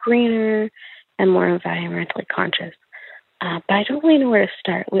to be greener and more environmentally conscious. But I don't really know where to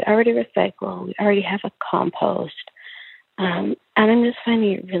start. We already recycle. We already have a compost. And I'm just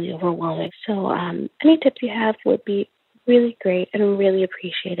finding it really overwhelming. So any tips you have would be really great and really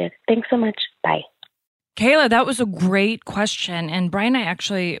appreciated. Thanks so much. Bye. Kayla, that was a great question. And Brian and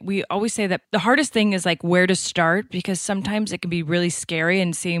I we always say that the hardest thing is like where to start, because sometimes it can be really scary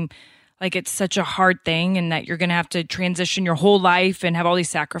and seem like it's such a hard thing and that you're going to have to transition your whole life and have all these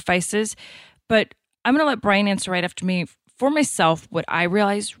sacrifices. But I'm going to let Brian answer right after me. For myself, what I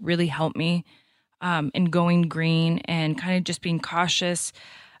realized really helped me in going green and kind of just being cautious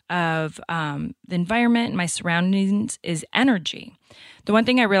of the environment and my surroundings is energy. The one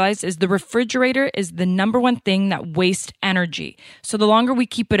thing I realized is the refrigerator is the number one thing that wastes energy. So the longer we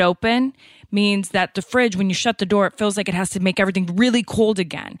keep it open means that the fridge, when you shut the door, it feels like it has to make everything really cold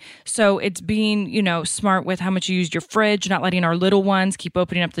again. So it's being, smart with how much you use your fridge, not letting our little ones keep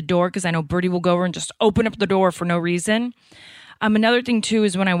opening up the door, because I know Birdie will go over and just open up the door for no reason. Another thing, too,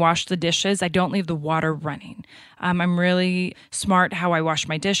 is when I wash the dishes, I don't leave the water running. I'm really smart how I wash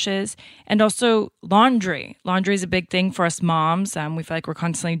my dishes. And also laundry. Laundry is a big thing for us moms. We feel like we're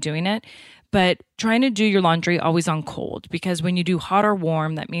constantly doing it. But trying to do your laundry always on cold, because when you do hot or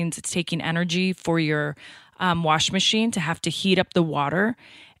warm, that means it's taking energy for your wash machine to have to heat up the water.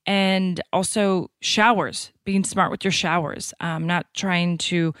 And also showers, being smart with your showers, not trying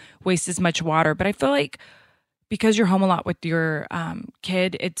to waste as much water. But I feel like because you're home a lot with your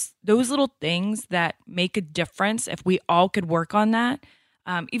kid, it's those little things that make a difference. If we all could work on that,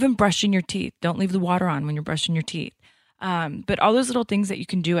 even brushing your teeth, don't leave the water on when you're brushing your teeth. But all those little things that you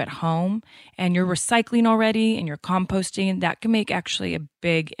can do at home, and you're recycling already and you're composting, that can make actually a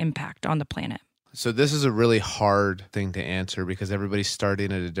big impact on the planet. So this is a really hard thing to answer because everybody's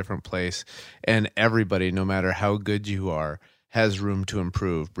starting at a different place, and everybody, no matter how good you are, has room to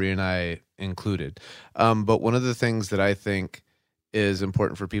improve, Brie and I included. But one of the things that I think is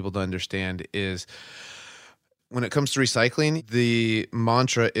important for people to understand is when it comes to recycling, the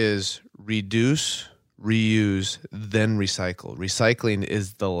mantra is reduce, reuse, then recycle. Recycling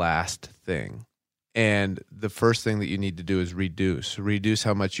is the last thing. And the first thing that you need to do is reduce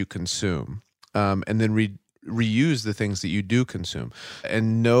how much you consume, and then reuse the things that you do consume.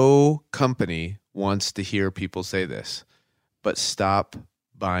 And no company wants to hear people say this, but stop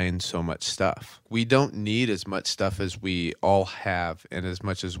buying so much stuff. We don't need as much stuff as we all have and as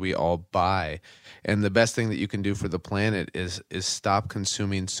much as we all buy. And the best thing that you can do for the planet is stop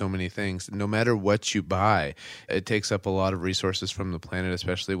consuming so many things. No matter what you buy, it takes up a lot of resources from the planet,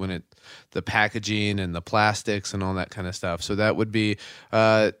 especially when the packaging and the plastics and all that kind of stuff. So that would be,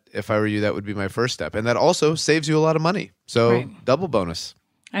 if I were you, that would be my first step. And that also saves you a lot of money. So double bonus.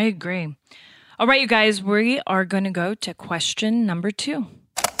 I agree. All right, you guys, we are going to go to question number 2.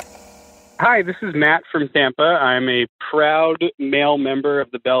 Hi, this is Matt from Tampa. I'm a proud male member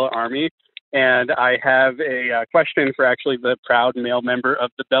of the Bella Army, and I have a question for actually the proud male member of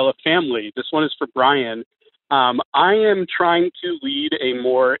the Bella family. This one is for Brian. I am trying to lead a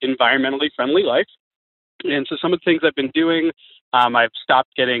more environmentally friendly life, and so some of the things I've been doing, I've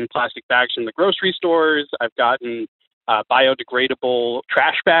stopped getting plastic bags from the grocery stores. I've gotten biodegradable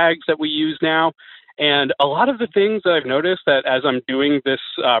trash bags that we use now. And a lot of the things that I've noticed that as I'm doing this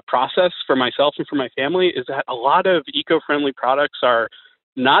process for myself and for my family is that a lot of eco-friendly products are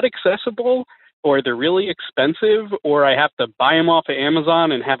not accessible, or they're really expensive, or I have to buy them off of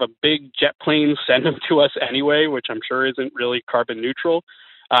Amazon and have a big jet plane send them to us anyway, which I'm sure isn't really carbon neutral.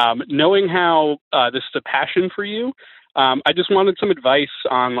 Knowing how this is a passion for you, I just wanted some advice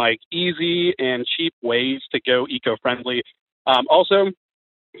on like easy and cheap ways to go eco-friendly. Also,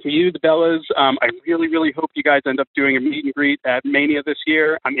 for you, the Bellas, I really, really hope you guys end up doing a meet and greet at Mania this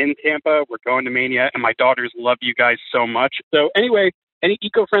year. I'm in Tampa. We're going to Mania, and my daughters love you guys so much. So anyway, any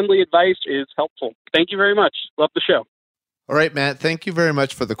eco-friendly advice is helpful. Thank you very much. Love the show. All right, Matt, thank you very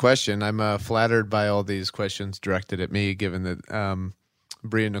much for the question. I'm flattered by all these questions directed at me, given that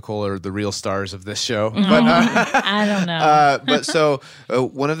Brie and Nicole are the real stars of this show. But I don't know. But so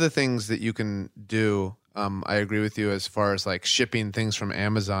one of the things that you can do, I agree with you as far as like shipping things from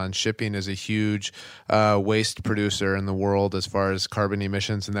Amazon. Shipping is a huge waste producer in the world as far as carbon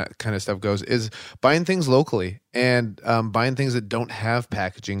emissions and that kind of stuff goes, is buying things locally and buying things that don't have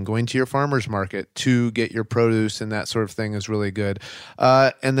packaging. Going to your farmer's market to get your produce and that sort of thing is really good.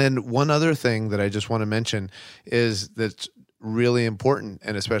 And then one other thing that I just want to mention is that's really important,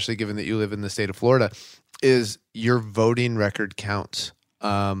 and especially given that you live in the state of Florida, is your voting record counts.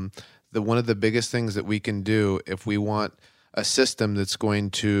 One of the biggest things that we can do if we want a system that's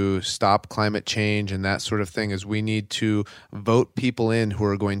going to stop climate change and that sort of thing is we need to vote people in who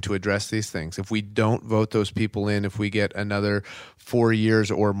are going to address these things. If we don't vote those people in, if we get another 4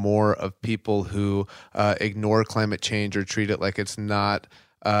 years or more of people who ignore climate change or treat it like it's not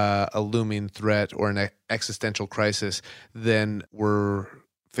a looming threat or an existential crisis, then we're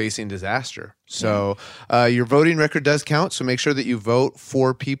facing disaster. So your voting record does count. So make sure that you vote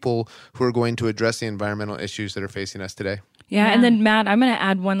for people who are going to address the environmental issues that are facing us today. Yeah. And then Matt, I'm going to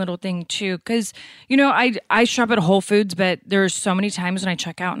add one little thing too, because, you know, I shop at Whole Foods, but there's so many times when I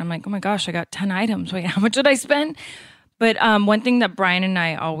check out and I'm like, oh my gosh, I got 10 items. Wait, how much did I spend? But one thing that Brian and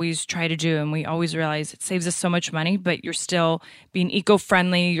I always try to do, and we always realize it saves us so much money, but you're still being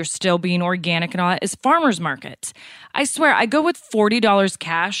eco-friendly, you're still being organic and all that, is farmers markets. I swear, I go with $40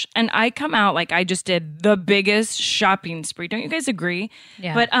 cash, and I come out like I just did the biggest shopping spree. Don't you guys agree?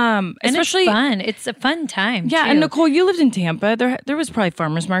 Yeah. But especially, it's fun. It's a fun time. Yeah, too. and Nicole, you lived in Tampa. There was probably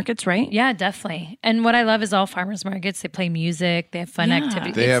farmers markets, right? Yeah, definitely. And what I love is all farmers markets. They play music. They have fun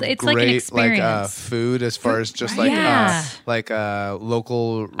activities. They have it's great like an experience. food as far as just local.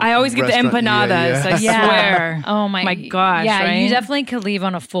 I always get the empanadas. I swear. Oh my gosh! Yeah, right? you definitely could leave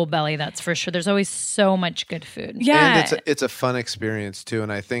on a full belly. That's for sure. There's always so much good food. Yeah, and it's a fun experience too,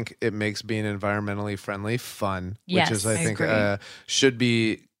 and I think it makes being environmentally friendly fun, which is I think should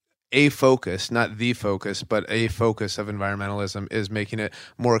be a focus, not the focus, but a focus of environmentalism is making it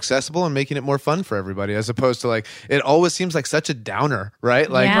more accessible and making it more fun for everybody, as opposed to like, it always seems like such a downer, right?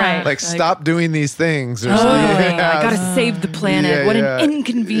 Like, Yeah. like stop doing these things. Or I gotta save the planet. What an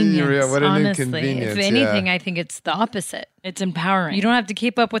inconvenience. Yeah, what an Honestly, inconvenience. if anything, yeah. I think it's the opposite. It's empowering. You don't have to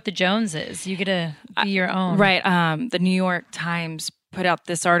keep up with the Joneses. You get to be your own. Right. The New York Times put out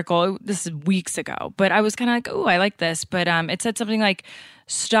this article. This is weeks ago, but I was kind of like, oh, I like this. But it said something like,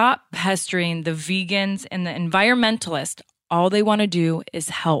 stop pestering the vegans and the environmentalists. All they want to do is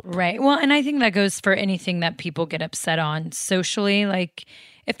help. Right. Well, and I think that goes for anything that people get upset on socially. Like,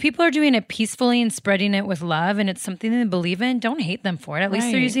 if people are doing it peacefully and spreading it with love and it's something they believe in, don't hate them for it. At least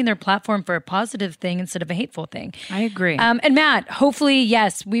they're Right. using their platform for a positive thing instead of a hateful thing. I agree. And Matt, hopefully,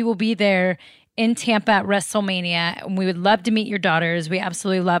 yes, we will be there in Tampa at WrestleMania. And we would love to meet your daughters. We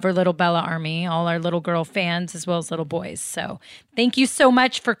absolutely love our little Bella Army, all our little girl fans as well as little boys. So thank you so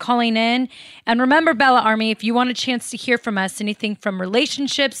much for calling in. And remember, Bella Army, if you want a chance to hear from us, anything from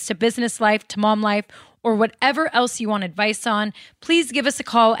relationships to business life to mom life, or whatever else you want advice on, please give us a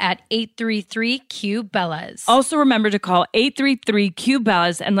call at 833-Q-BELLAS. Also remember to call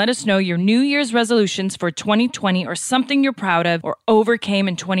 833-Q-BELLAS and let us know your New Year's resolutions for 2020 or something you're proud of or overcame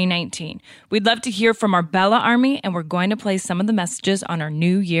in 2019. We'd love to hear from our Bella Army, and we're going to play some of the messages on our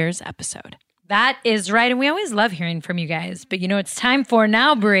New Year's episode. That is right. And we always love hearing from you guys. But you know what it's time for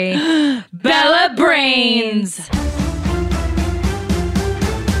now, Brie? Bella Brains!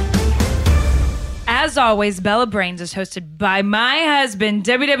 As always, Bella Brains is hosted by my husband,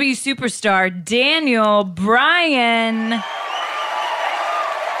 WWE superstar Daniel Bryan.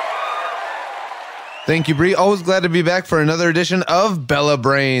 Thank you, Brie. Always glad to be back for another edition of Bella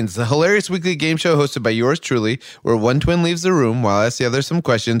Brains, the hilarious weekly game show hosted by yours truly, where one twin leaves the room while I ask the other some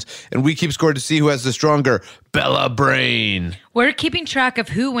questions, and we keep score to see who has the stronger Bella Brain. We're keeping track of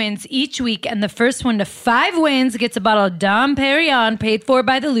who wins each week, and the first one to 5 wins gets a bottle of Dom Perignon paid for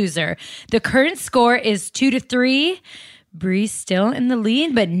by the loser. The current score is 2-3. Bree's still in the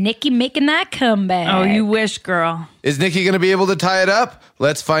lead, but Nikki making that comeback. Oh, you wish, girl. Is Nikki going to be able to tie it up?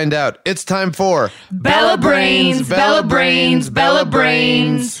 Let's find out. It's time for Bella Brains, Bella Brains, Bella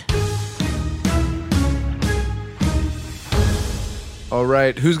Brains. All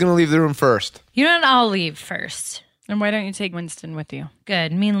right, who's going to leave the room first? You know what? I'll leave first. And why don't you take Winston with you?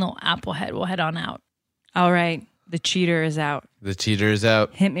 Good. Me and little Applehead will head on out. All right. The cheater is out. The cheater is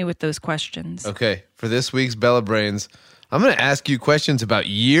out. Hit me with those questions. Okay, for this week's Bella Brains, I'm going to ask you questions about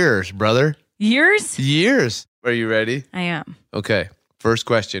years, brother. Years? Years. Are you ready? I am. Okay, first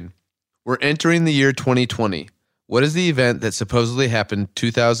question. We're entering the year 2020. What is the event that supposedly happened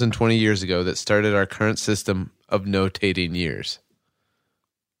 2,020 years ago that started our current system of notating years?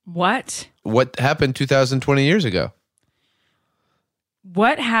 What? What happened 2,020 years ago?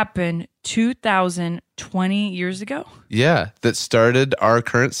 What happened 2,020 years ago? Yeah, that started our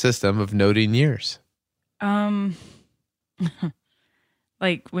current system of noting years.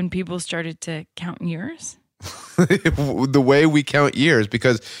 Like when people started to count years? The way we count years,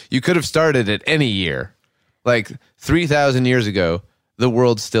 because you could have started at any year. Like 3,000 years ago, the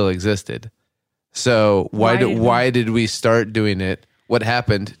world still existed. So why did we start doing it? What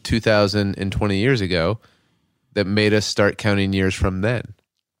happened 2,020 years ago that made us start counting years from then?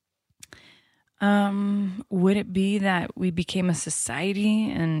 Would it be that we became a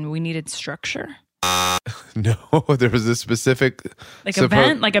society and we needed structure? No, there was a specific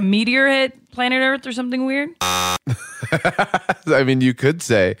Event, like a meteor hit planet Earth or something weird? I mean, you could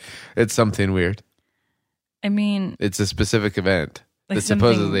say it's something weird. I mean, It's a specific event Like that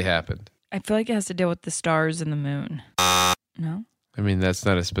something- supposedly happened. I feel like it has to deal with the stars and the moon. No? I mean, that's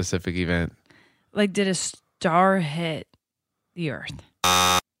not a specific event. Like, did a star hit the Earth?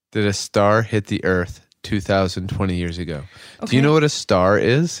 Did a star hit the Earth 2,020 years ago? Do Okay. you know what a star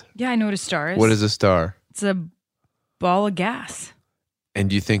is? Yeah, I know what a star is. What is a star? It's a ball of gas.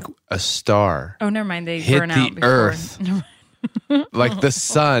 And you think a star Oh, never mind. They hit burn the out before. Earth, like the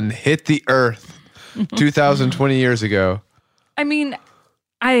sun hit the Earth 2,020 years ago, I mean,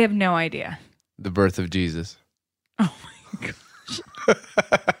 I have no idea. the birth of Jesus. Oh my gosh.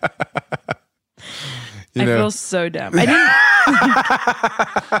 You I know, feel so dumb. I didn't.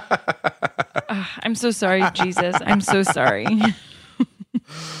 I'm so sorry, Jesus. I'm so sorry.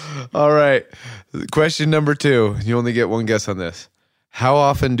 all right. Question number 2. You only get one guess on this. How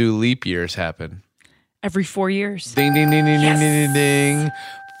often do leap years happen? Every 4 years. Ding, ding, ding, ding, ding, ding, ding, ding.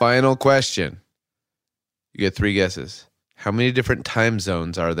 Final question. You get 3 guesses. How many different time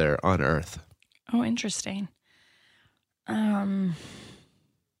zones are there on Earth? Oh, interesting. There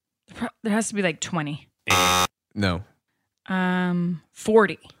has to be like 20. No.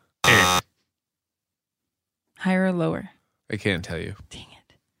 40. Higher or lower? I can't tell you. Dang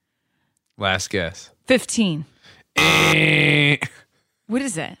it. Last guess. 15. What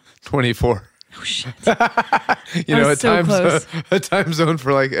is it? 24. Oh, shit. You know, was so close. a time zone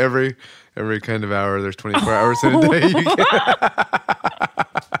for like every kind of hour. There's 24 hours in a day.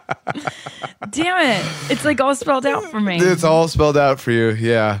 Damn it. It's like all spelled out for me. It's all spelled out for you.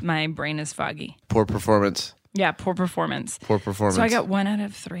 Yeah. My brain is foggy. Poor performance. Yeah, poor performance. Poor performance. So I got 1 out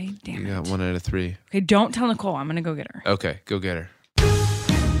of 3. Damn You it. got 1 out of 3. Okay, don't tell Nicole. I'm going to go get her. Okay, go get her.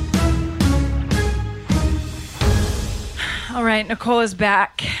 All right, Nicole is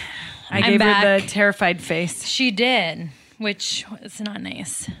back. I gave her back. the terrified face. She did, which is not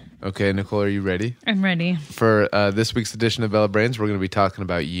nice. Okay, Nicole, are you ready? I'm ready. For this week's edition of Bella Brains, we're going to be talking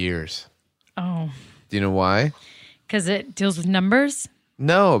about years. Oh, Do you know why? because it deals with numbers?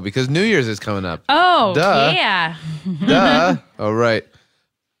 No, because New Year's is coming up. Oh, Duh. yeah. Duh. All right.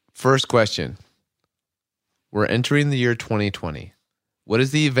 First question. We're entering the year 2020. What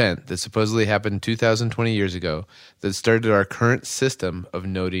is the event that supposedly happened 2,020 years ago that started our current system of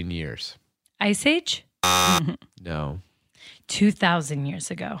noting years? Ice Age? No. 2,000 years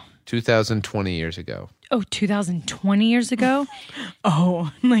ago. 2,020 years ago. Oh, 2020 years ago?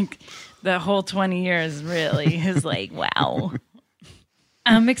 Oh, like the whole 20 years really is like, wow.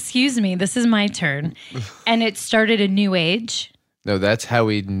 Excuse me, this is my turn. And it started a new age. No, that's how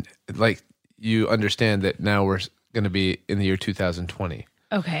we, like, you understand that now we're going to be in the year 2020.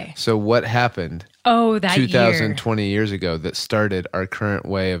 Okay. So what happened Oh, that 2,020 years ago that started our current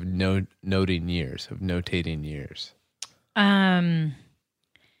way of noting years, of notating years? year.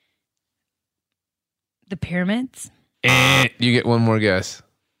 The pyramids? You get one more guess.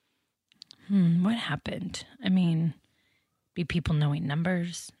 What happened? I mean, be people knowing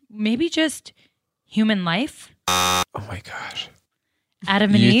numbers. Maybe just human life? Oh my gosh.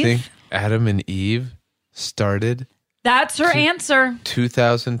 Adam and You Eve? think Adam and Eve started That's her answer.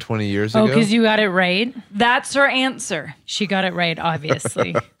 2,020 years Oh, ago? because you got it right? That's her answer. She got it right,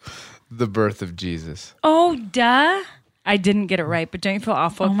 obviously. The birth of Jesus. Oh, duh. I didn't get it right, but don't you feel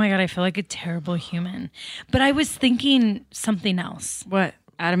awful? Oh my God, I feel like a terrible human. But I was thinking something else. What?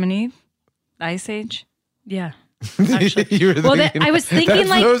 Adam and Eve? The Ice Age? Yeah. You were Well, thinking- I was thinking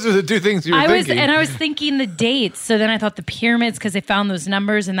like those are the two things you were thinking. I was thinking the dates. So then I thought the pyramids because they found those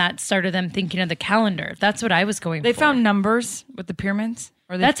numbers and that started them thinking of the calendar. That's what I was going They for. found numbers with the pyramids?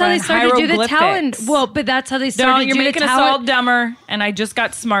 Or That's how they found started to do the talent. hieroglyphics? Well, but that's how they started No, to you're do making the us all talent. dumber, and I just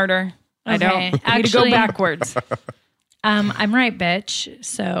got smarter. I Okay. don't. I need to Actually- go backwards. I'm right, bitch.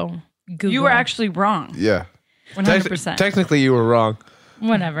 So Google. You were actually wrong. Yeah. 100%. Technically, you were wrong.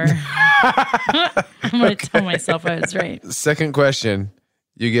 Whatever. I'm going to tell myself I was right. Second question.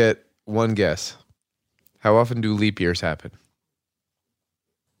 You get one guess. How often do leap years happen?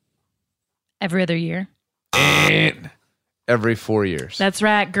 Every other year. Every 4 years. That's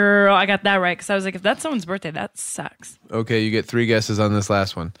right, girl. I got that right because I was like, if that's someone's birthday, that sucks. Okay, you get 3 guesses on this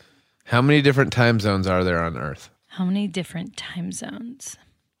last one. How many different time zones are there on Earth? How many different time zones?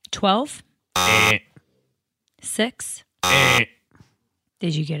 12? 6?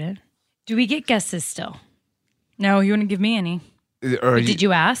 Did you get it? Do we get guesses still? No, you wouldn't give me any. Or Did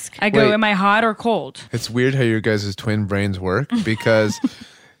you ask? I go, Wait. am I hot or cold? It's weird how your guys' twin brains work because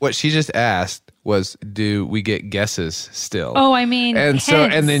what she just asked was, do we get guesses still? Oh, I mean, And so,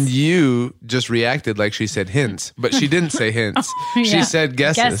 and then hints. you just reacted like she said hints, but she didn't say hints. Yeah. She said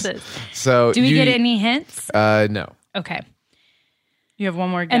guesses. Guesses. So Do we you, get any hints? No. Okay. You have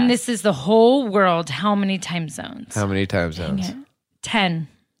one more guess. And this is the whole world. How many time zones? How many time zones? Dang it. 10.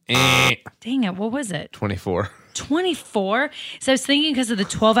 Dang it. What was it? 24. 24? So I was thinking because of the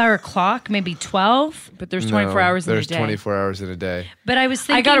 12-hour clock, maybe 12. but there's 24 hours in a There's day. 24 hours in a day. But I was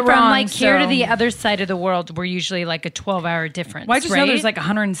thinking got it from wrong, like here to so- the other side of the world, we're usually like a 12-hour difference. Well, I just right? know there's like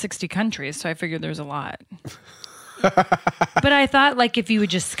 160 countries, so I figured there's a lot. But I thought like if you would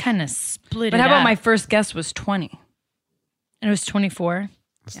just kind of split But it how about up. my first guess was 20? And it was 24.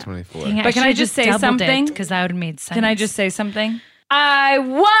 It's 24. Dang it, But can I just say something? Because that would have made sense. Can I just say something? I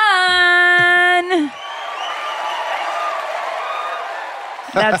won!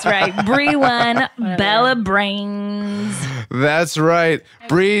 That's right. Bree won. Bella Brains. That's right.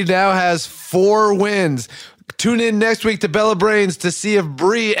 Bree now has 4 wins. Tune in next week to Bella Brains to see if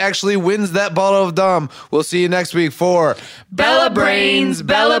Bree actually wins that bottle of Dom. We'll see you next week for Bella Brains,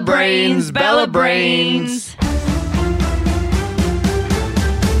 Bella Brains, Bella Brains.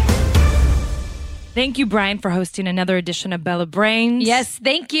 Thank you, Brian, for hosting another edition of Bella Brains. Yes,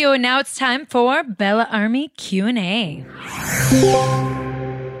 thank you. And now it's time for Bella Army Q&A.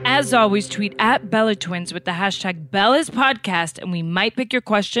 as always, tweet at Bella Twins with the hashtag Bella's Podcast, and we might pick your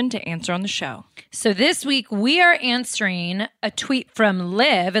question to answer on the show. So this week we are answering a tweet from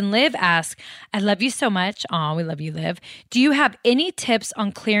Liv, and Liv asks, I love you so much. Aw, we love you, Liv. Do you have any tips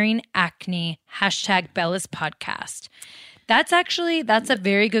on clearing acne? Hashtag Bella's Podcast. That's a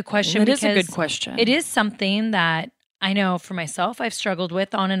very good question. It is a good question. It is something that I know for myself I've struggled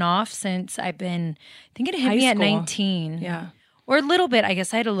with on and off since I think it hit me at 19. Yeah. Or a little bit. I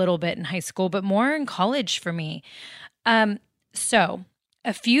guess I had a little bit in high school, but more in college for me. So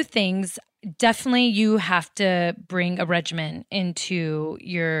a few things. Definitely you have to bring a regimen into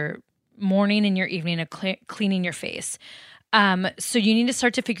your morning and your evening of cleaning your face. So you need to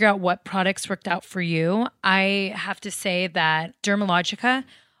start to figure out what products worked out for you. I have to say that Dermalogica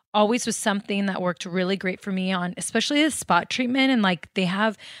always was something that worked really great for me on, especially the spot treatment. And like they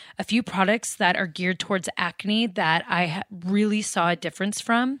have a few products that are geared towards acne that I really saw a difference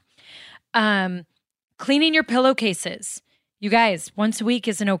from. Cleaning your pillowcases. You guys, once a week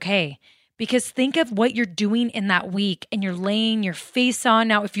isn't okay. Because think of what you're doing in that week and you're laying your face on.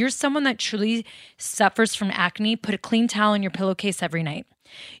 Now, if you're someone that truly suffers from acne, put a clean towel in your pillowcase every night.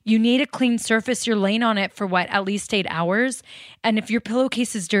 You need a clean surface. You're laying on it for at least 8 hours. And if your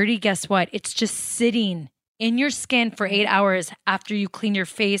pillowcase is dirty, guess what? It's just sitting in your skin for 8 hours after you clean your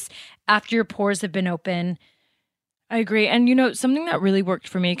face, after your pores have been open. I agree. And something that really worked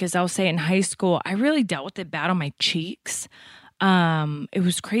for me, because I'll say in high school, I really dealt with it bad on my cheeks. It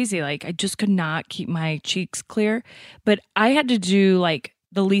was crazy. Like I just could not keep my cheeks clear, but I had to do like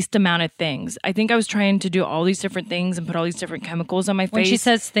the least amount of things. I think I was trying to do all these different things and put all these different chemicals on my face. When she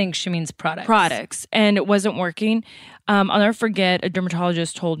says things, she means products. Products. And it wasn't working. I'll never forget, a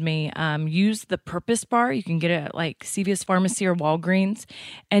dermatologist told me, use the Purpose Bar. You can get it at like CVS Pharmacy or Walgreens.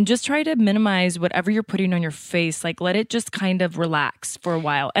 And just try to minimize whatever you're putting on your face. Like let it just kind of relax for a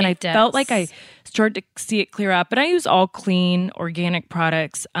while. And I felt like I started to see it clear up. But I use all clean, organic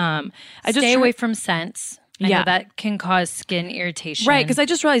products. Stay away from scents. I know that can cause skin irritation. Right, because I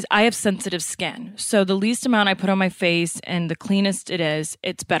just realized I have sensitive skin. So the least amount I put on my face and the cleanest it is,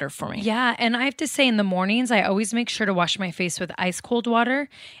 it's better for me. Yeah, and I have to say in the mornings, I always make sure to wash my face with ice cold water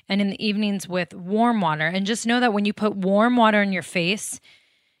and in the evenings with warm water. And just know that when you put warm water in your face,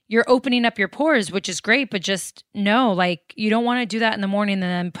 you're opening up your pores, which is great, but just know like you don't want to do that in the morning and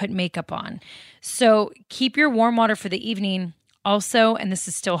then put makeup on. So keep your warm water for the evening. Also, and this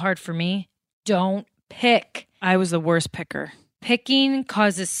is still hard for me, don't pick. I was the worst picker. Picking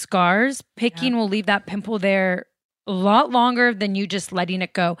causes scars. Picking will leave that pimple there a lot longer than you just letting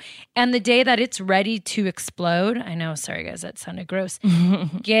it go. And the day that it's ready to explode, I know, sorry guys, that sounded gross.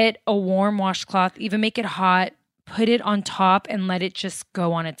 Get a warm washcloth, even make it hot, put it on top and let it just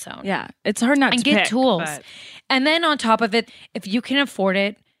go on its own. Yeah, it's hard not to pick. And get tools. But... And then on top of it, if you can afford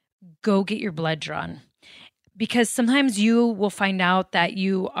it, go get your blood drawn. Because sometimes you will find out that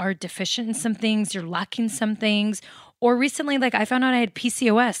you are deficient in some things, you're lacking some things. Or recently, like I found out I had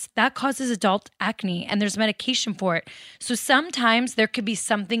PCOS. That causes adult acne and there's medication for it. So sometimes there could be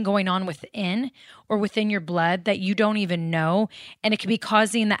something going on within or within your blood that you don't even know. And it could be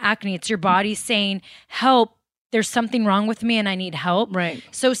causing the acne. It's your body saying, help, there's something wrong with me and I need help. Right.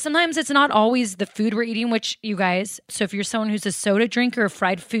 So sometimes it's not always the food we're eating, which you guys, so if you're someone who's a soda drinker or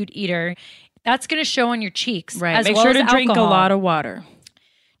fried food eater, that's going to show on your cheeks. Right. Make sure to drink a lot of water.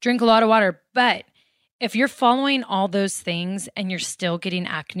 Drink a lot of water. But if you're following all those things and you're still getting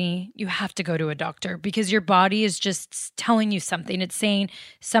acne, you have to go to a doctor because your body is just telling you something. It's saying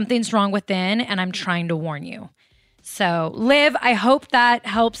something's wrong within and I'm trying to warn you. So, Liv, I hope that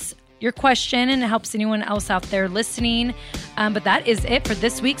helps your question and it helps anyone else out there listening. But that is it for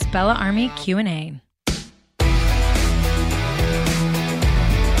this week's Bella Army Q&A.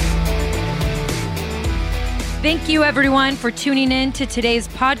 Thank you, everyone, for tuning in to today's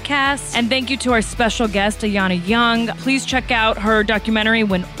podcast. And thank you to our special guest, Ayana Young. Please check out her documentary,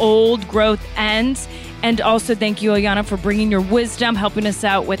 When Old Growth Ends. And also thank you, Ayana, for bringing your wisdom, helping us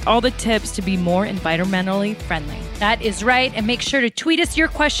out with all the tips to be more environmentally friendly. That is right. And make sure to tweet us your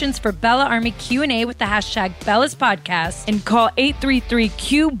questions for Bella Army Q&A with the hashtag Bella's Podcast. And call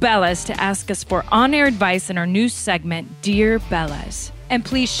 833-Q-BELLAS to ask us for on-air advice in our new segment, Dear Bellas. And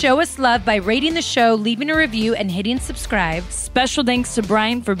please show us love by rating the show, leaving a review, and hitting subscribe. Special thanks to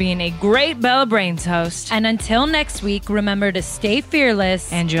Brian for being a great Bella Brains host. And until next week, remember to stay fearless.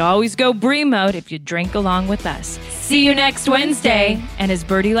 And you always go Brie mode if you drink along with us. See you next Wednesday. And as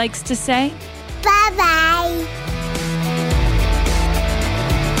Birdie likes to say, bye-bye.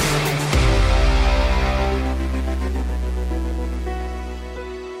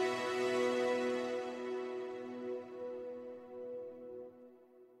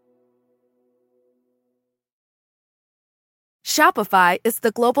 Shopify is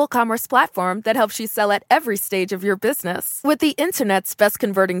the global commerce platform that helps you sell at every stage of your business. With the internet's best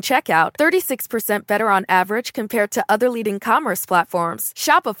converting checkout, 36% better on average compared to other leading commerce platforms,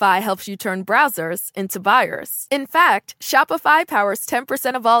 Shopify helps you turn browsers into buyers. In fact, Shopify powers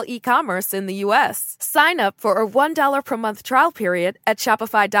 10% of all e-commerce in the U.S. Sign up for a $1 per month trial period at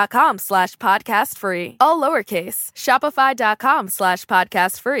shopify.com/podcastfree. All lowercase,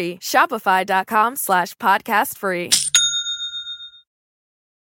 shopify.com/podcastfree, shopify.com/podcastfree.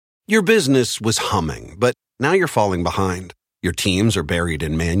 Your business was humming, but now you're falling behind. Your teams are buried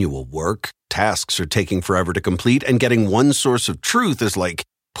in manual work, tasks are taking forever to complete, and getting one source of truth is like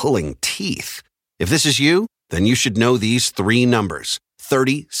pulling teeth. If this is you, then you should know these three numbers: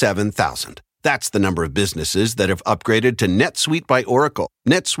 37,000. That's the number of businesses that have upgraded to NetSuite by Oracle.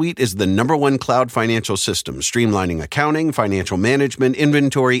 NetSuite is the #1 cloud financial system, streamlining accounting, financial management,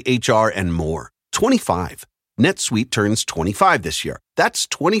 inventory, HR, and more. 25. NetSuite turns 25 this year. That's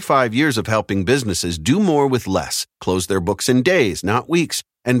 25 years of helping businesses do more with less, close their books in days, not weeks,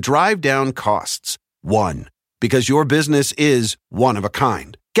 and drive down costs. One, because your business is one of a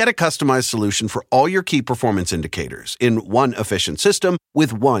kind. Get a customized solution for all your key performance indicators in one efficient system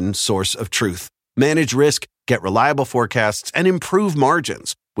with one source of truth. Manage risk, get reliable forecasts, and improve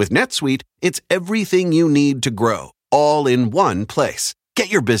margins. With NetSuite, it's everything you need to grow, all in one place. Get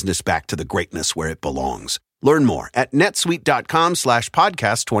your business back to the greatness where it belongs. Learn more at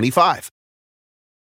netsuite.com/podcast25.